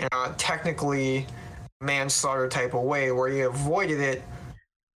in a technically manslaughter type of way where he avoided it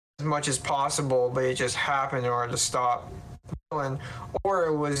as much as possible, but it just happened in order to stop killing, or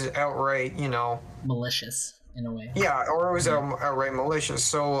it was outright, you know, malicious in a way. Yeah, or it was outright malicious.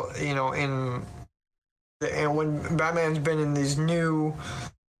 So, you know, and when Batman's been in these new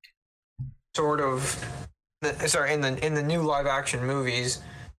sort of in the new live action movies,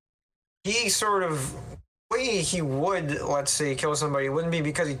 he sort of way he would, let's say, kill somebody wouldn't be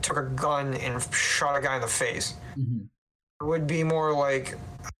because he took a gun and shot a guy in the face. It would be more like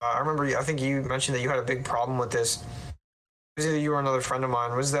I think you mentioned that you had a big problem with this. It was either you or another friend of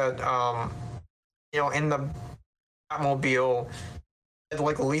mine. Was that you know, in the Batmobile,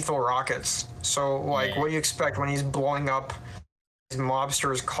 like lethal rockets. So like, what do you expect when he's blowing up his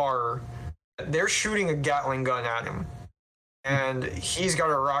mobster's car? They're shooting a Gatling gun at him, and he's got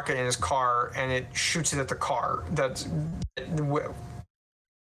a rocket in his car, and it shoots it at the car that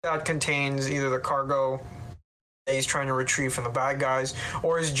contains either the cargo that he's trying to retrieve from the bad guys,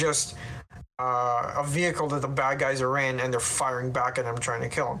 or is just a vehicle that the bad guys are in, and they're firing back at him trying to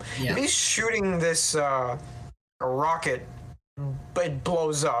kill him. If he's shooting this a rocket, but it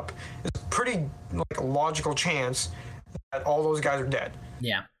blows up, there's a pretty like a logical chance that all those guys are dead.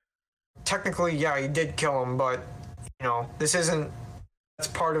 Technically, he did kill him, but you know, that's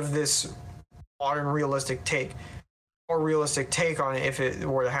part of this modern realistic take, more realistic take on it if it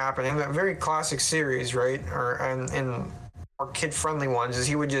were to happen. And a very classic series, right? And more kid-friendly ones is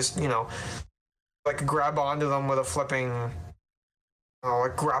he would just, you know, like grab onto them with a flipping,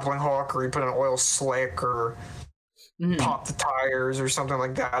 like grappling hook, or he'd put an oil slick, or pop the tires or something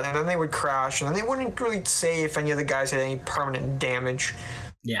like that, and then they would crash, and then they wouldn't really say if any of the guys had any permanent damage.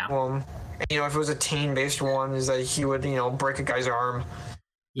 And, you know, if it was a team-based one, is that he would, you know, break a guy's arm.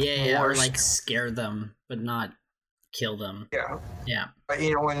 Or like scare them, but not kill them. But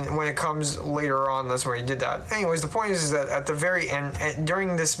you know, when it comes later on, that's where he did that. Anyways, the point is that at the very end,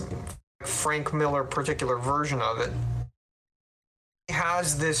 during this Frank Miller particular version of it, he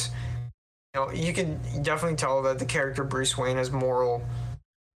has this, you know, you can definitely tell that the character Bruce Wayne has moral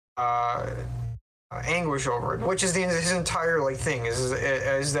anguish over it, which is his entire like thing is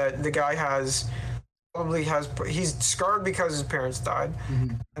that the guy he's scarred because his parents died,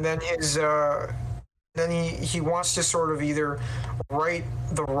 and then he wants to sort of either right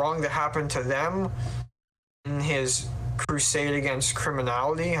the wrong that happened to them in his crusade against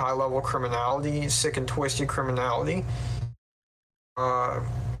criminality, high level criminality, sick and twisted criminality, or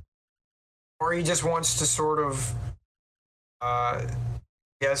he just wants to sort of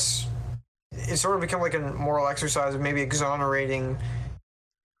it sort of become like a moral exercise of maybe exonerating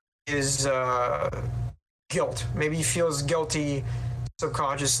his guilt. Maybe he feels guilty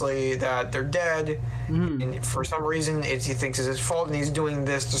subconsciously that they're dead, and for some reason he thinks it's his fault, and he's doing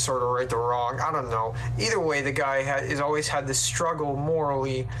this to sort of right the wrong. I don't know. Either way, the guy has always had this struggle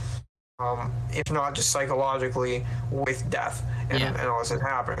morally, if not just psychologically, with death and all this is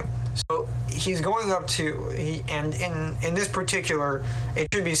happening. So he's going up to and in this particular, it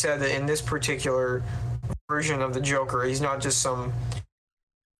should be said that in this particular version of the Joker, he's not just some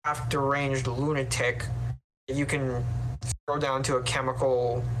half deranged lunatic that you can throw down to a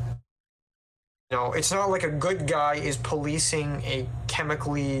chemical. It's not like a good guy is policing a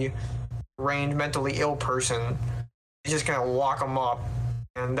chemically deranged, mentally ill person. You're just gonna lock him up,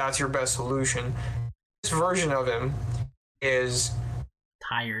 and that's your best solution. This version of him is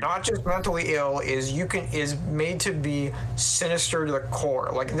tired, not just mentally ill, is made to be sinister to the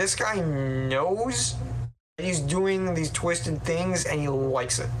core. Like, this guy knows that he's doing these twisted things, and he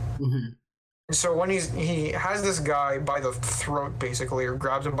likes it. Mm-hmm. And so when he has this guy by the throat, basically, or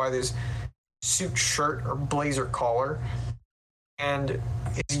grabs him by this suit shirt or blazer collar, and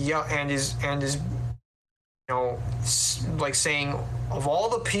is like saying, of all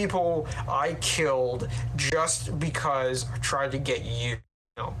the people I killed just because I tried to get you.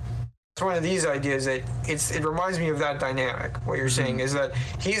 It's one of these ideas that it reminds me of that dynamic. What you're saying is that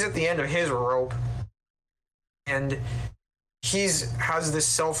he's at the end of his rope, and has this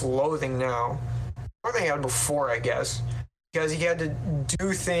self-loathing now, more than he had before, I guess, because he had to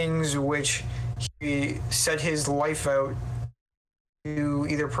do things which he set his life out to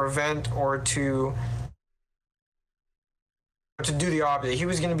either prevent or to do the opposite. He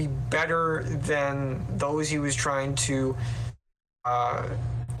was going to be better than those he was trying to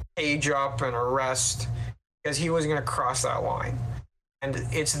cage up and arrest, because he was going to cross that line. And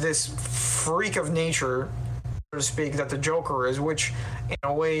it's this freak of nature, so to speak, that the Joker is, which in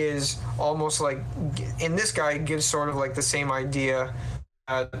a way is almost like, in this guy, gives sort of like the same idea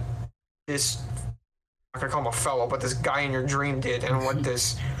that this, I'm not gonna call him a fellow, but this guy in your dream did, and what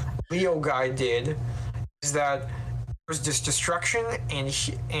this Leo guy did is that there was this destruction, and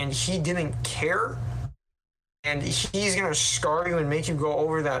he didn't care, and he's gonna scar you and make you go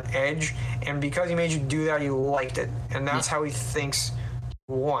over that edge, and because he made you do that, you liked it, and that's how he thinks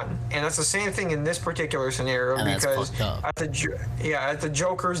won. And that's the same thing in this particular scenario, and because at the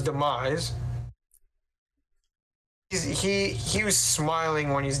Joker's demise, he was smiling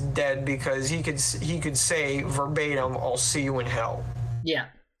when he's dead, because he could say verbatim, "I'll see you in hell." Yeah,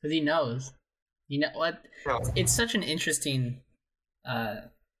 because he knows. You know what? No. It's such an interesting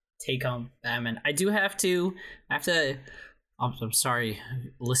take on Batman. I do have to. I'm sorry,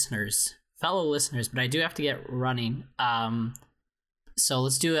 fellow listeners, but I do have to get running. So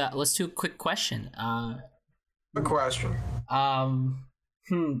let's do a quick question. Good question. I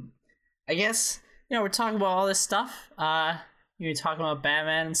guess we're talking about all this stuff. You're talking about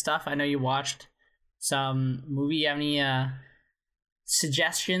Batman and stuff. I know you watched some movie. You have any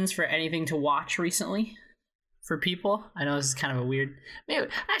suggestions for anything to watch recently for people? I know this is kind of a weird.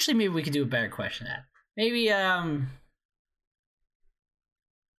 Maybe we could do a better question at. Maybe I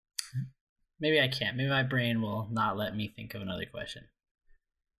can't. Maybe my brain will not let me think of another question.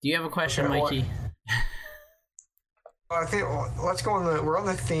 Do you have a question, Mikey? I think let's go we're on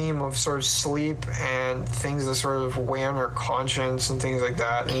the theme of sort of sleep and things that sort of weigh on our conscience and things like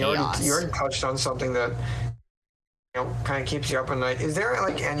that. And you already touched on something that kind of keeps you up at night. Is there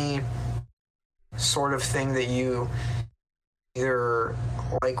like any sort of thing that you either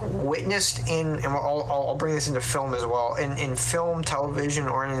like witnessed in, and I'll bring this into film as well, in film, television,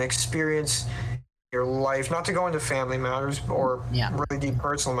 or in an experience your life, not to go into family matters or really deep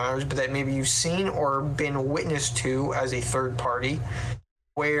personal matters, but that maybe you've seen or been witness to as a third party,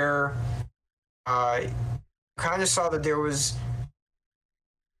 where you kind of saw that it was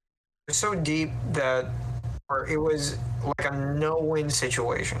so deep that, or it was like a no-win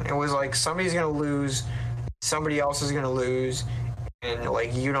situation. It was like somebody's gonna lose, somebody else is gonna lose, and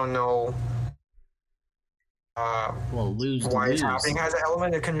like you don't know why it's happening. It has an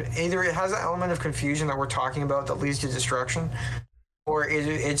element of either it has an element of confusion that we're talking about that leads to destruction, or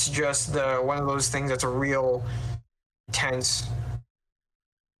it's just one of those things that's a real intense,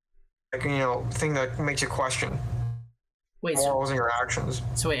 thing that makes you question morals and your actions.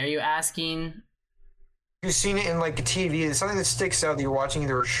 So wait, are you asking? You've seen it in like a TV. It's something that sticks out that you're watching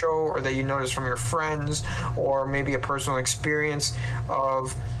either a show or that you notice from your friends, or maybe a personal experience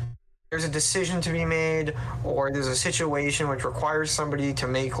of. There's a decision to be made, or there's a situation which requires somebody to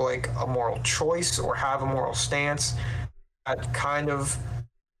make like a moral choice or have a moral stance that kind of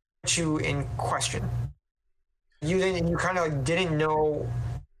puts you in question. You kind of like didn't know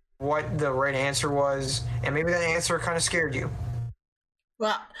what the right answer was, and maybe that answer kind of scared you.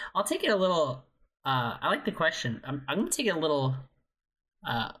 Well, I'll take it a little. I like the question. I'm gonna take it a little.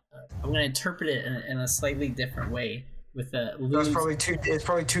 I'm gonna interpret it in a slightly different way with the lose. It's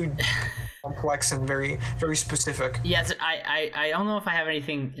probably too complex and very very specific. Yes, I don't know if I have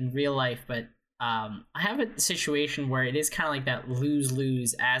anything in real life, but I have a situation where it is kind of like that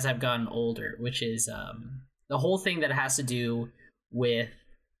lose as I've gotten older, which is the whole thing that has to do with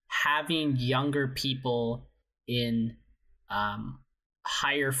having younger people in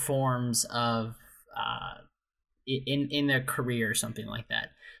higher forms of in their career or something like that.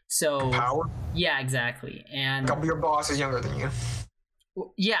 So Power. yeah, exactly. And Your boss is younger than you.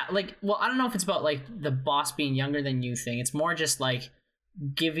 yeah, like, well, I don't know if it's about like the boss being younger than you thing. It's more just like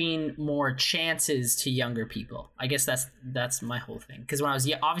giving more chances to younger people. I guess that's my whole thing. Because when I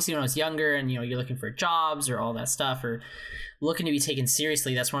was younger, and you're looking for jobs or all that stuff, or looking to be taken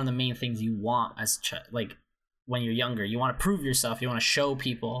seriously, that's one of the main things you want as like when you're younger. You want to prove yourself. You want to show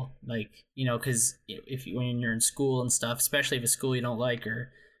people, like, because when you're in school and stuff, especially if it's school you don't like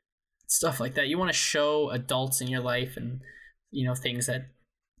or stuff like that, you want to show adults in your life and things that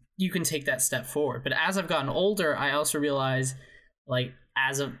you can take that step forward. But as I've gotten older, I also realize, like,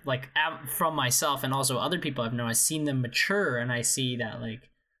 from myself and also other people I've known, I've seen them mature, and I see that, like,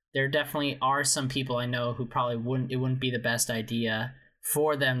 there definitely are some people I know who probably wouldn't be the best idea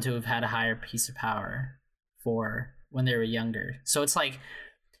for them to have had a higher piece of power for when they were younger. So it's like,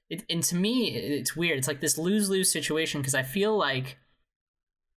 and to me, it's weird. It's like this lose-lose situation, because I feel like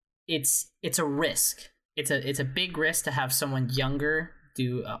it's a risk. It's a big risk to have someone younger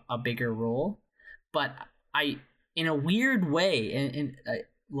do a bigger role, but in a weird way, and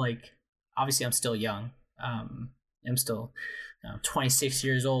like, obviously I'm still young. I'm still 26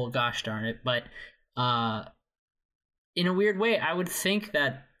 years old. Gosh darn it! But in a weird way, I would think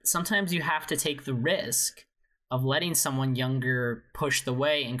that sometimes you have to take the risk of letting someone younger push the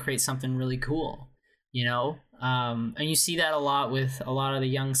way and create something really cool. And you see that a lot with a lot of the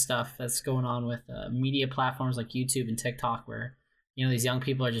young stuff that's going on with media platforms like YouTube and TikTok, where these young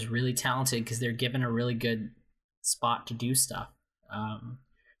people are just really talented because they're given a really good spot to do stuff.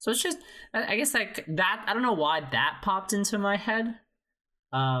 So it's just, I guess that I don't know why that popped into my head,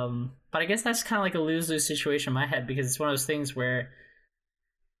 but I guess that's kind of like a lose-lose situation in my head, because it's one of those things where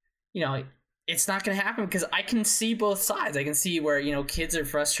it's not going to happen, because I can see both sides. I can see where kids are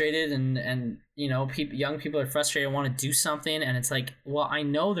frustrated and young people are frustrated and want to do something, and it's like, well, I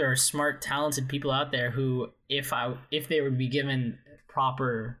know there are smart, talented people out there who, if they would be given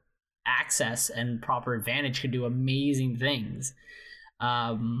proper access and proper advantage, could do amazing things.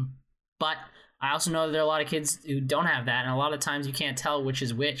 But I also know that there are a lot of kids who don't have that, and a lot of times you can't tell which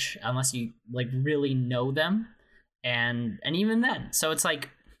is which unless you like really know them, and even then. So it's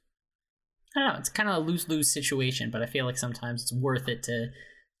like, I don't know, it's kind of a lose-lose situation, but I feel like sometimes it's worth it to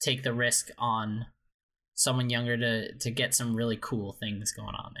take the risk on someone younger to get some really cool things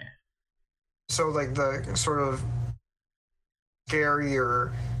going on there. So, like, the sort of scary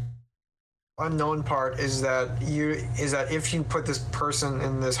or unknown part is that if you put this person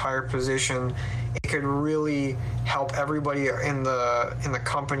in this higher position, it could really help everybody in the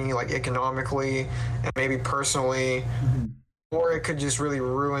company, like economically and maybe personally. Mm-hmm. Or it could just really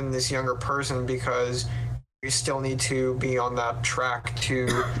ruin this younger person, because you still need to be on that track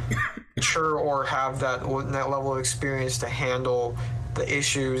to mature or have that level of experience to handle the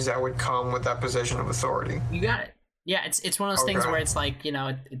issues that would come with that position of authority. You got it. Yeah, it's one of those things where it's like,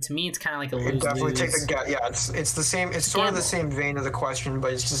 to me, it's kind of like a lose-lose. Definitely take it's the same. It's sort of the same vein of the question,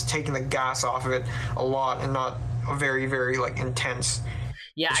 but it's just taking the gas off of it a lot and not a very, very like intense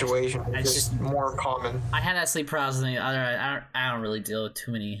situation. It's just more common. I had that sleep paralysis thing. I don't really deal with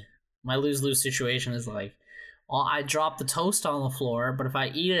too many. My lose-lose situation is like, well, I dropped the toast on the floor, but if I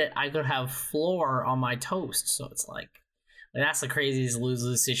eat it, I could have floor on my toast. So it's like that's the craziest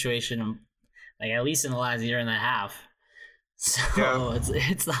lose-lose situation, like at least in the last year and a half. So yeah.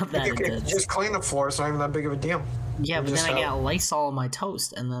 it's not that intense. Just clean the floor. It's not even that big of a deal. Yeah, but then I get Lysol on my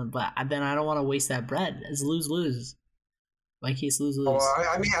toast, and then I don't want to waste that bread. It's lose-lose. Like he's lose-lose. Oh,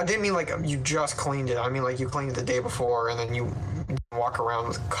 I mean, I didn't mean like you just cleaned it. I mean like you cleaned it the day before, and then you walk around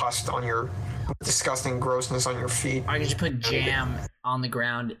with cust on your disgusting grossness on your feet. I can just put jam on the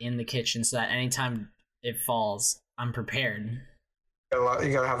ground in the kitchen so that anytime it falls, I'm prepared. You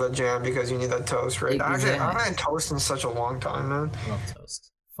gotta have that jam because you need that toast, right? Exactly. Actually, I haven't had toast in such a long time, man. I love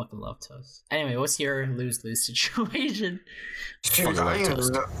toast. Fucking love toast. Anyway, what's your lose-lose situation? Dude,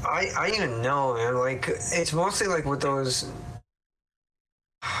 I even know, man. Like, it's mostly like with those.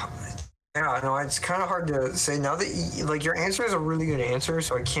 Yeah, no, it's kind of hard to say now that like your answer is a really good answer,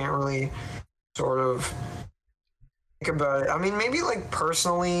 so I can't really sort of think about it. I mean, maybe like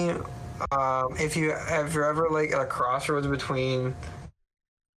personally, if you're ever like at a crossroads between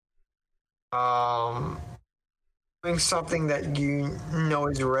doing something that you know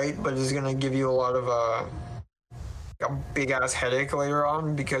is right, but is gonna give you a lot of a big ass headache later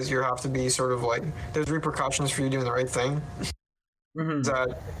on because you have to be sort of like there's repercussions for you doing the right thing. Mm-hmm.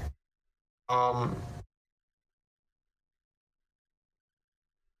 That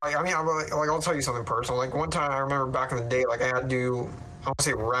like, I mean, I'll tell you something personal. Like one time, I remember back in the day, like I had to, I won't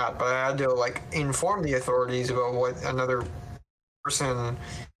say rat, but I had to like inform the authorities about what another person,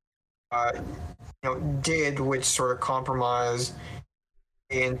 did, which sort of compromised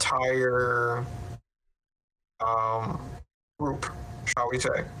the entire group, shall we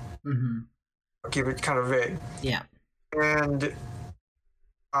say? Mm-hmm. I'll keep it kind of vague. Yeah. And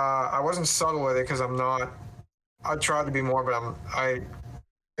I wasn't subtle with it because I'm not. I tried to be more, but I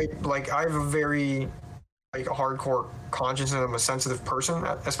have a very like a hardcore conscience and I'm a sensitive person,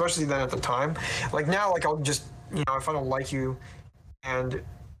 especially then at the time. Like now, like I'll just if I don't like you and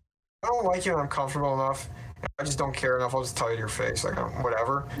I don't like you and I'm comfortable enough, and I just don't care enough, I'll just tell you to your face, like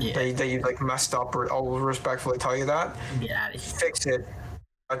whatever. Yeah. That you like messed up, or I'll respectfully tell you that. Yeah. Fix it.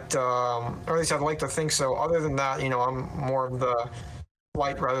 But or at least I'd like to think so. Other than that, I'm more of the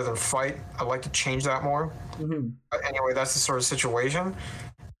flight rather than fight. I'd like to change that more. Mm-hmm. But anyway, that's the sort of situation.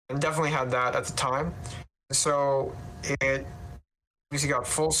 And definitely had that at the time. So it obviously got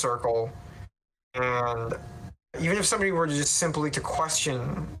full circle. And even if somebody were to just simply to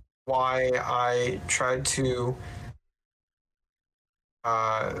question why I tried to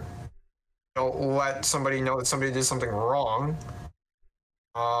let somebody know that somebody did something wrong,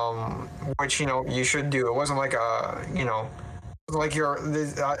 which you should do. It wasn't like like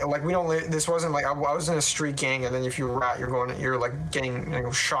we don't live, this wasn't like I was in a street gang and then if you're you're like getting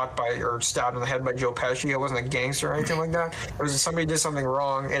shot by or stabbed in the head by Joe Pesci. I wasn't a gangster or anything like that. It was somebody did something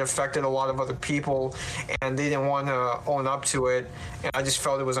wrong. It affected a lot of other people and they didn't want to own up to it, and I just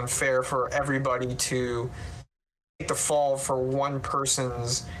felt it was unfair for everybody to take the fall for one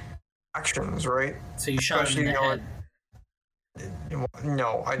person's actions, right? So you shot him in the head.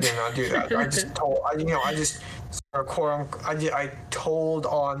 No, I did not do that. I just told, I told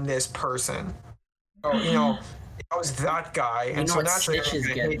on this person. So, I was that guy, and so naturally I'm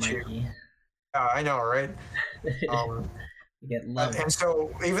gonna hate you. Yeah, I know, right? You get love. And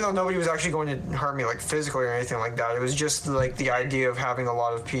so, even though nobody was actually going to hurt me, like physically or anything like that, it was just like the idea of having a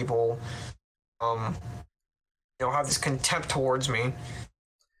lot of people, have this contempt towards me.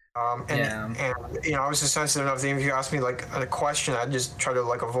 And I was just sensitive enough that if you asked me like a question, I'd just try to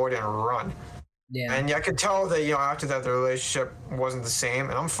like avoid it and run. Yeah. And I could tell that after that the relationship wasn't the same,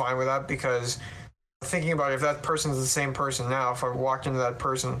 and I'm fine with that because thinking about it, if that person's the same person now, if I walked into that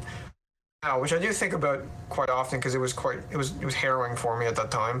person now, which I do think about quite often because it was harrowing for me at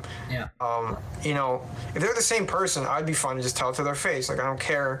that time. Yeah. If they're the same person, I'd be fine to just tell it to their face. Like I don't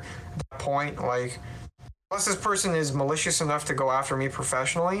care at that point. Like unless this person is malicious enough to go after me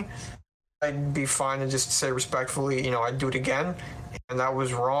professionally, I'd be fine to just say respectfully, I'd do it again, and that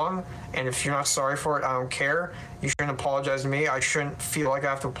was wrong. And if you're not sorry for it, I don't care. You shouldn't apologize to me. I shouldn't feel like I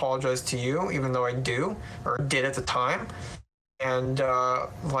have to apologize to you, even though I do or did at the time. And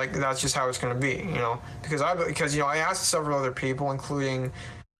like that's just how it's going to be, because I asked several other people, including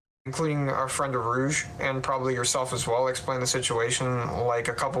our friend Rouge and probably yourself as well, explain the situation like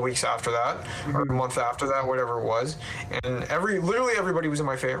a couple weeks after that, or a month after that, whatever it was. And literally everybody was in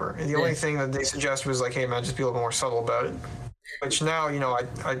my favor. And the only thing that they suggested was like, hey man, just be a little more subtle about it. Which now,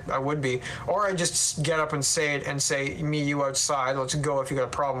 I would be. Or I just get up and say it and say, me, you outside, let's go if you got a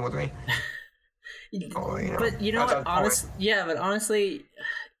problem with me. But you know what, honestly,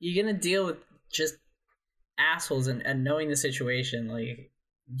 you're gonna deal with just assholes and knowing the situation, like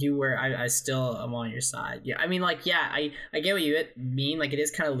I still am on your side. Yeah, I mean, like, I get what you mean. Like, it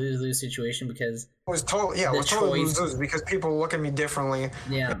is kind of lose-lose situation because it was totally lose-lose because people look at me differently.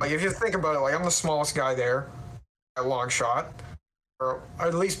 Yeah. Like, if you think about it, like, I'm the smallest guy there, a long shot, or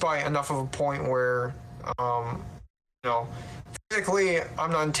at least by enough of a point where, physically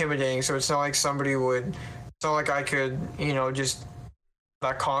I'm not intimidating, so it's not like it's not like I could, just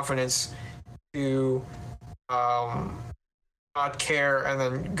that confidence to, not care and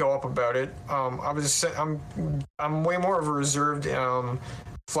then go up about it. I'm way more of a reserved,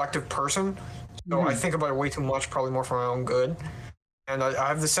 reflective person. So I think about it way too much, probably more for my own good. And I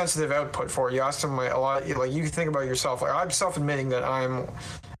have the sensitive output for it. You asked them a lot, like you think about yourself. Like I'm self-admitting that I'm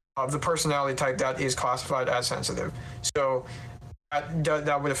of the personality type that is classified as sensitive. So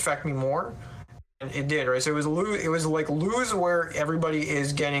that would affect me more. And it did, right? So it was like lose where everybody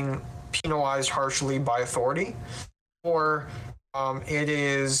is getting penalized harshly by authority. or it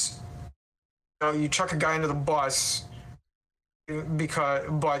is, you chuck a guy into the bus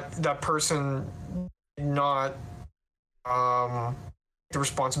but that person did not the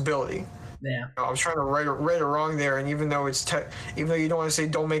responsibility. Yeah. I was trying to right or wrong there, and even though even though you don't want to say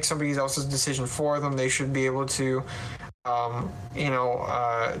don't make somebody else's decision for them, they should be able to,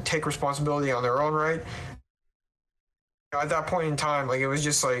 take responsibility on their own right. At that point in time, like, it was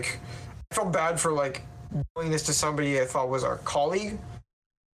just like, I felt bad for like doing this to somebody I thought was our colleague.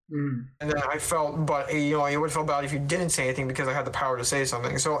 And then I felt, but it would feel bad if you didn't say anything because I had the power to say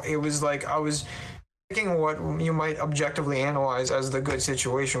something. So it was like I was picking what you might objectively analyze as the good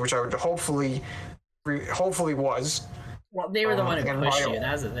situation, which I would hopefully was. Well, they were the one who pushed you.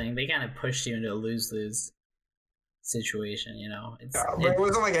 That's the thing. They kind of pushed you into a lose-lose situation, but it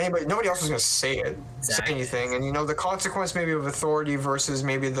wasn't like nobody else was going to say anything. And, the consequence maybe of authority versus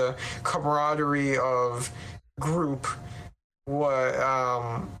maybe the camaraderie of group,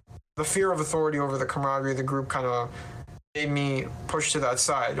 the fear of authority over the camaraderie of the group kind of made me push to that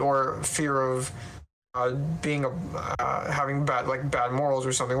side, or fear of being having bad morals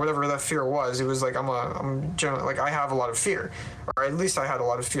or something, whatever that fear was. It was like I'm generally like, I have a lot of fear, or at least I had a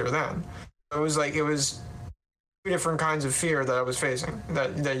lot of fear then. It was two different kinds of fear that I was facing,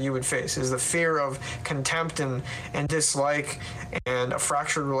 that you would face, is the fear of contempt and dislike and a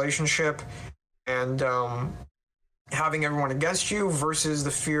fractured relationship and having everyone against you, versus the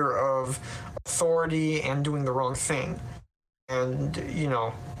fear of authority and doing the wrong thing. And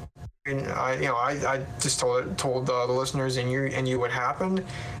I just told the listeners and you what happened,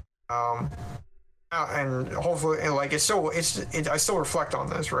 and hopefully, like, I still reflect on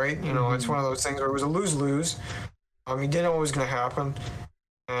this, right? It's one of those things where it was a lose-lose. You didn't know what was going to happen,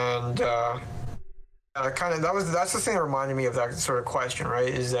 and that's the thing that reminded me of that sort of question, right?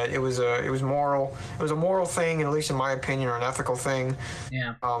 Is that it was a moral thing, and at least in my opinion, or an ethical thing.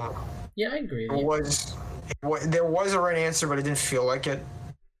 Yeah. Yeah, I agree. There was a right answer, but it didn't feel like it.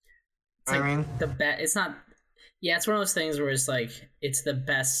 It's not. Yeah, it's one of those things where it's like, it's the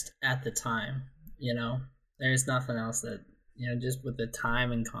best at the time. There's nothing else that, just with the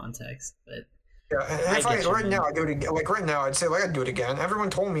time and context. But yeah, and if right now I do it again, like right now I'd say like I'd do it again. Everyone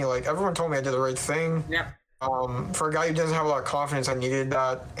told me I did the right thing. Yeah. For a guy who doesn't have a lot of confidence, I needed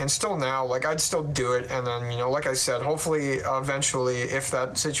that, and still now, like, I'd still do it. And then, like I said, hopefully, eventually, if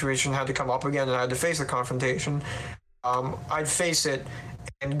that situation had to come up again and I had to face the confrontation, I'd face it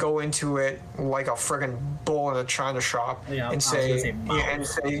and go into it like a friggin' bull in a china shop, and say,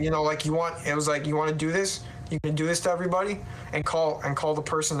 like, you want to do this? You can do this to everybody, and call the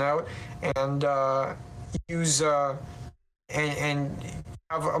person out, and use and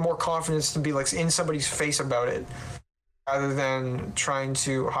have a more confidence to be like in somebody's face about it, rather than trying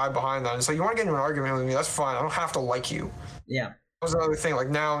to hide behind that. And so, you want to get into an argument with me? That's fine. I don't have to like you. Yeah. That was another thing. Like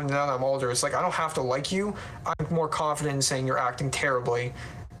now that I'm older, it's like I don't have to like you. I'm more confident in saying you're acting terribly,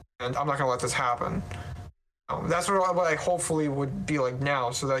 and I'm not going to let this happen. That's what I hopefully would be like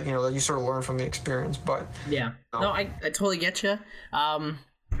now, so that that you sort of learn from the experience. But yeah, no, I totally get you. Well,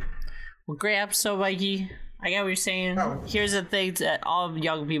 great episode, Mikey. I get what you're saying. Here's the thing that all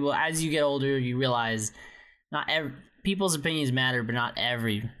young people, as you get older, you realize not every people's opinions matter, but not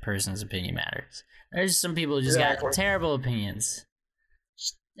every person's opinion matters. There's some people who just got terrible opinions.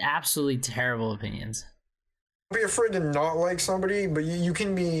 Just absolutely terrible opinions. Don't be afraid to not like somebody, but you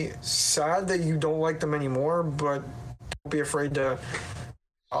can be sad that you don't like them anymore, but don't be afraid to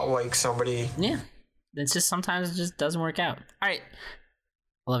not like somebody. Yeah. It's just sometimes it just doesn't work out. All right.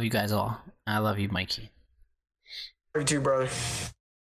 I love you guys all. I love you, Mikey. You too, brother.